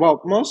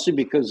 Well, mostly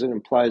because it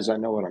implies I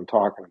know what I'm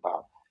talking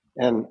about,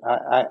 and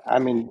I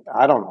mean,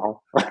 I don't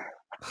know.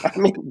 I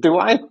mean, do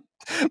I?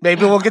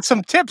 Maybe we'll get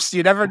some tips.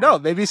 You never know.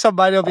 Maybe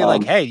somebody will be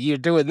like, "Hey, you're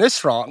doing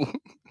this wrong."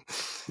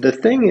 The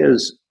thing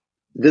is,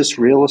 this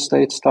real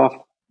estate stuff.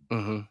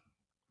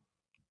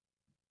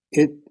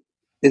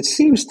 It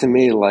seems to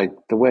me like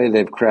the way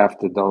they've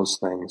crafted those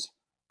things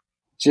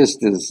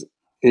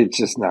it's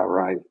just not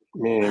right.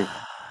 Meaning,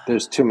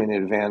 there's too many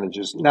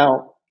advantages.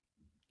 Now,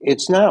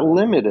 it's not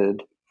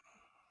limited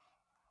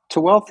to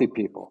wealthy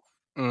people.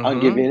 I'll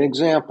give you an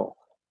example.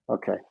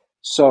 Okay,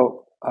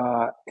 so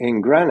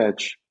in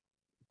Greenwich,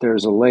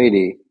 there's a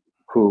lady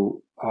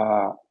who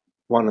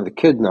one of the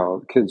kids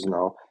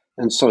know,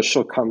 and so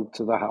she'll come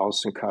to the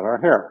house and cut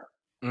our hair.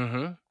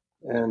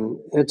 And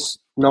it's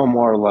no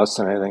more or less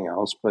than anything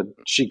else, but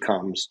she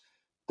comes.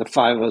 The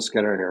five of us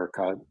get our hair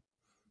cut.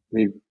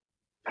 We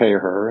pay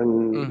her,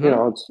 and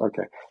it's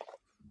okay.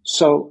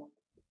 So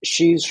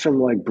she's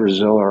from like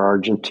Brazil or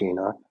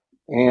Argentina,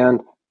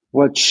 and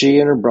what she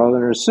and her brother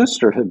and her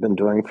sister have been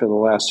doing for the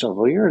last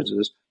several years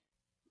is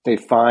they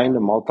find a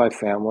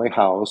multifamily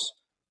house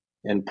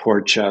in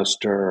Port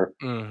Chester,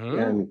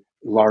 in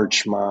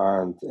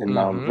Larchmont, in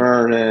Mount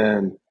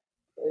Vernon,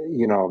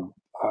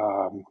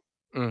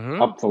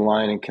 up the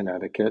line in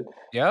Connecticut.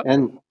 Yep.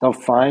 And they'll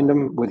find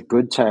them with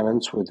good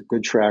tenants, with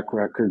good track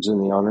records, and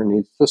the owner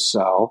needs to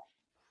sell.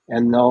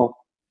 And they'll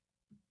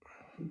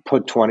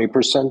put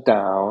 20%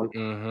 down,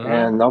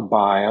 and they'll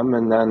buy them.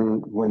 And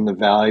then when the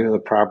value of the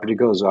property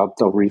goes up,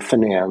 they'll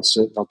refinance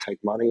it. They'll take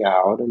money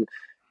out.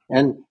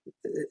 And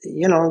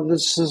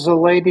this is a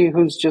lady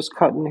who's just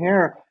cutting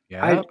hair.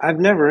 Yep. I've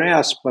never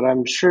asked, but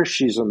I'm sure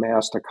she's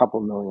amassed a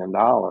couple $1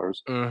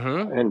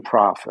 million in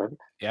profit.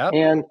 Yep.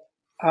 And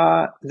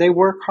they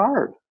work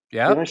hard.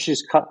 Yep.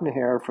 She's cutting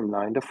hair from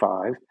 9 to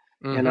 5.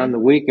 And on the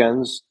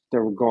weekends,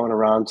 they're going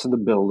around to the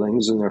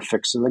buildings and they're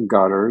fixing the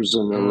gutters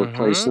and they're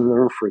replacing the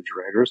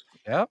refrigerators.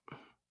 Yep.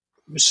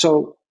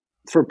 So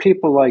for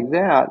people like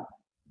that,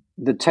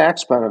 the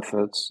tax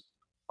benefits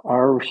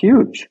are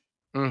huge.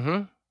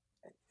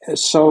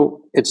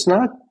 So it's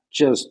not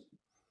just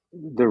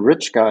the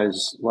rich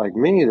guys like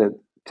me that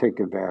take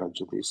advantage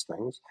of these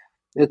things.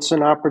 It's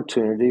an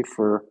opportunity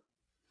for,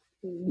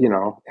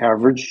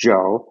 average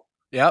Joe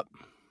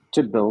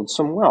to build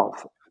some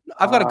wealth.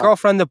 I've got a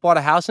girlfriend that bought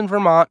a house in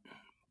Vermont,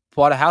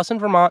 put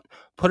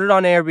it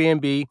on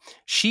Airbnb.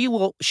 She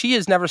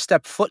has never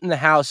stepped foot in the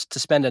house to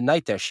spend a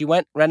night there. She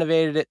went,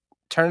 renovated it,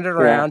 turned it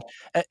around,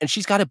 and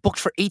she's got it booked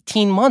for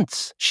 18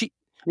 months. She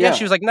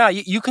was like, no,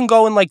 you can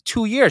go in like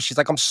 2 years. She's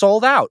like, I'm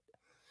sold out.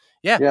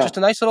 Yeah. Just a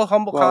nice little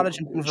humble cottage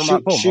in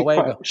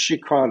Vermont. She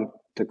caught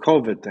the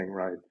COVID thing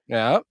right.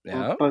 Yeah.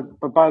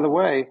 But by the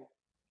way,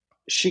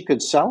 she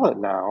could sell it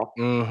now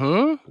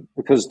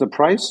because the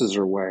prices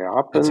are way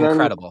up. It's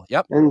incredible.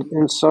 Yep.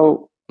 And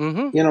so,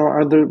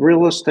 are the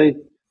real estate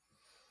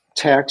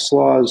tax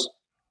laws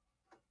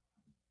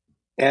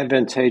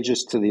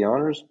advantageous to the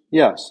owners?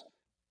 Yes.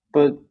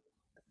 But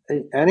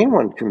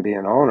anyone can be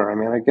an owner. I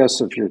mean, I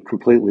guess if you're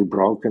completely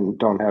broke and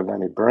don't have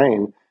any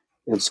brain,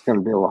 it's going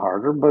to be a little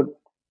harder. But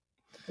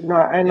no,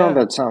 I know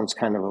that sounds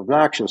kind of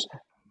obnoxious.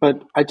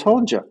 But I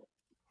told you,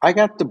 I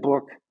got the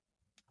book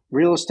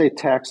Real Estate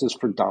Taxes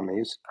for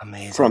Dummies.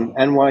 Amazing. From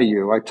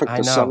NYU. I took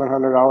the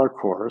 $700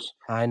 course.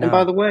 I know. And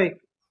by the way,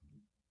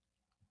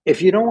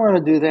 if you don't want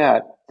to do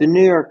that, the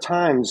New York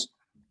Times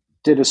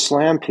did a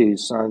slam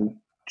piece on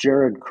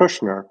Jared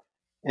Kushner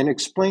and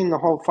explained the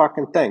whole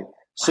fucking thing.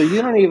 So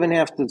you don't even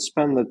have to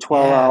spend the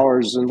 12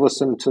 hours and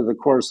listen to the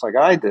course like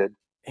I did.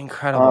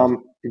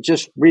 Incredible.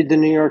 Just read the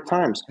New York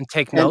Times. And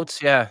take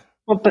notes,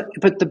 Well,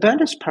 but the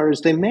best part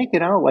is they make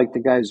it out like the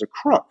guy's a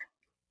crook.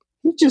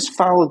 He just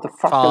followed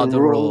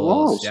the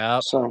rules.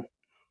 Yep. So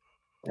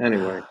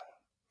anyway,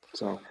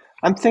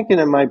 I'm thinking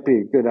it might be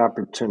a good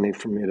opportunity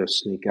for me to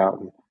sneak out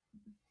and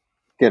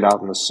get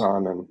out in the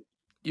sun. And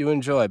you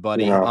enjoy,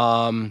 buddy.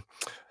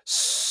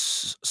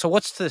 So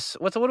what's this?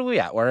 What are we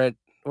at? We're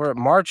at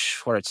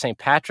March. We're at St.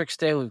 Patrick's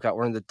Day.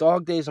 We're in the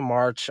dog days of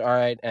March. All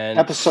right, and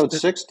episode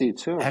 60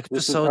 too.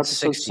 Episode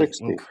 60.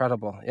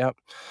 Incredible. Yep.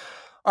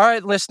 All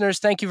right, listeners,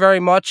 thank you very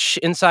much.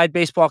 Inside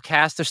Baseball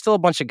Cast. There's still a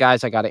bunch of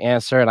guys I got to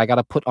answer, and I got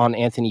to put on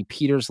Anthony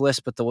Peters'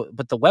 list. But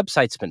the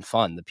website's been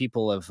fun. The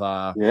people have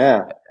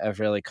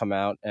really come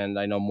out, and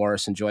I know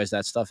Morris enjoys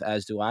that stuff,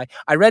 as do I.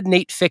 I read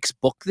Nate Fick's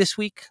book this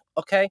week.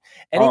 Okay,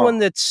 anyone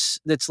that's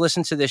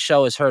listened to this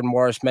show has heard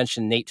Morris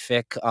mention Nate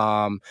Fick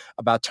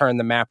about turning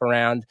the map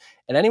around,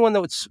 and anyone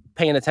that's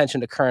paying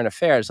attention to current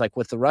affairs, like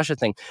with the Russia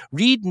thing,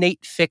 read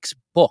Nate Fick's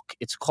book.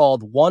 It's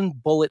called One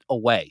Bullet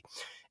Away.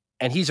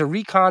 And he's a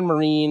recon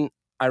Marine,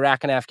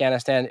 Iraq and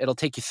Afghanistan. It'll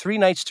take you 3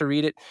 nights to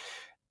read it.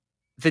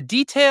 The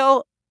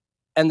detail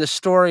and the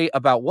story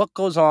about what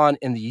goes on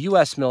in the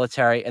U.S.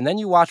 military, and then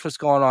you watch what's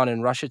going on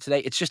in Russia today.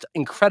 It's just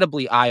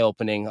incredibly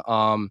eye-opening,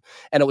 and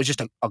it was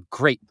just a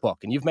great book.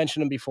 And you've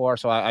mentioned him before,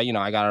 so I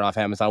got it off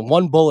Amazon.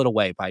 One Bullet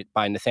Away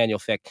by Nathaniel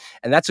Fick,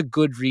 and that's a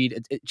good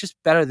read. It's just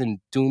better than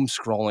doom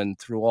scrolling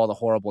through all the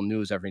horrible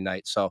news every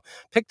night. So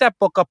pick that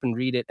book up and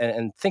read it,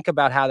 and think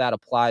about how that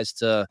applies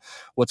to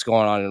what's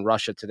going on in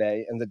Russia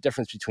today and the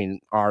difference between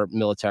our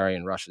military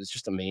and Russia. It's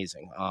just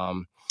amazing.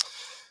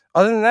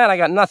 Other than that, I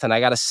got nothing.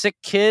 I got a sick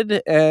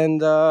kid,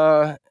 and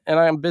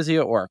I'm busy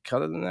at work.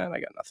 Other than that,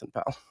 I got nothing,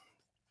 pal.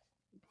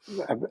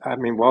 I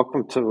mean,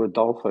 welcome to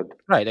adulthood.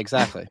 Right,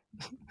 exactly.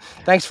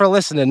 Thanks for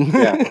listening.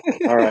 Yeah.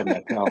 All right,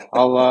 man.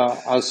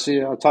 I'll see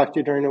you. I'll talk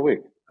to you during the week.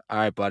 All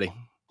right, buddy.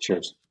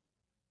 Cheers.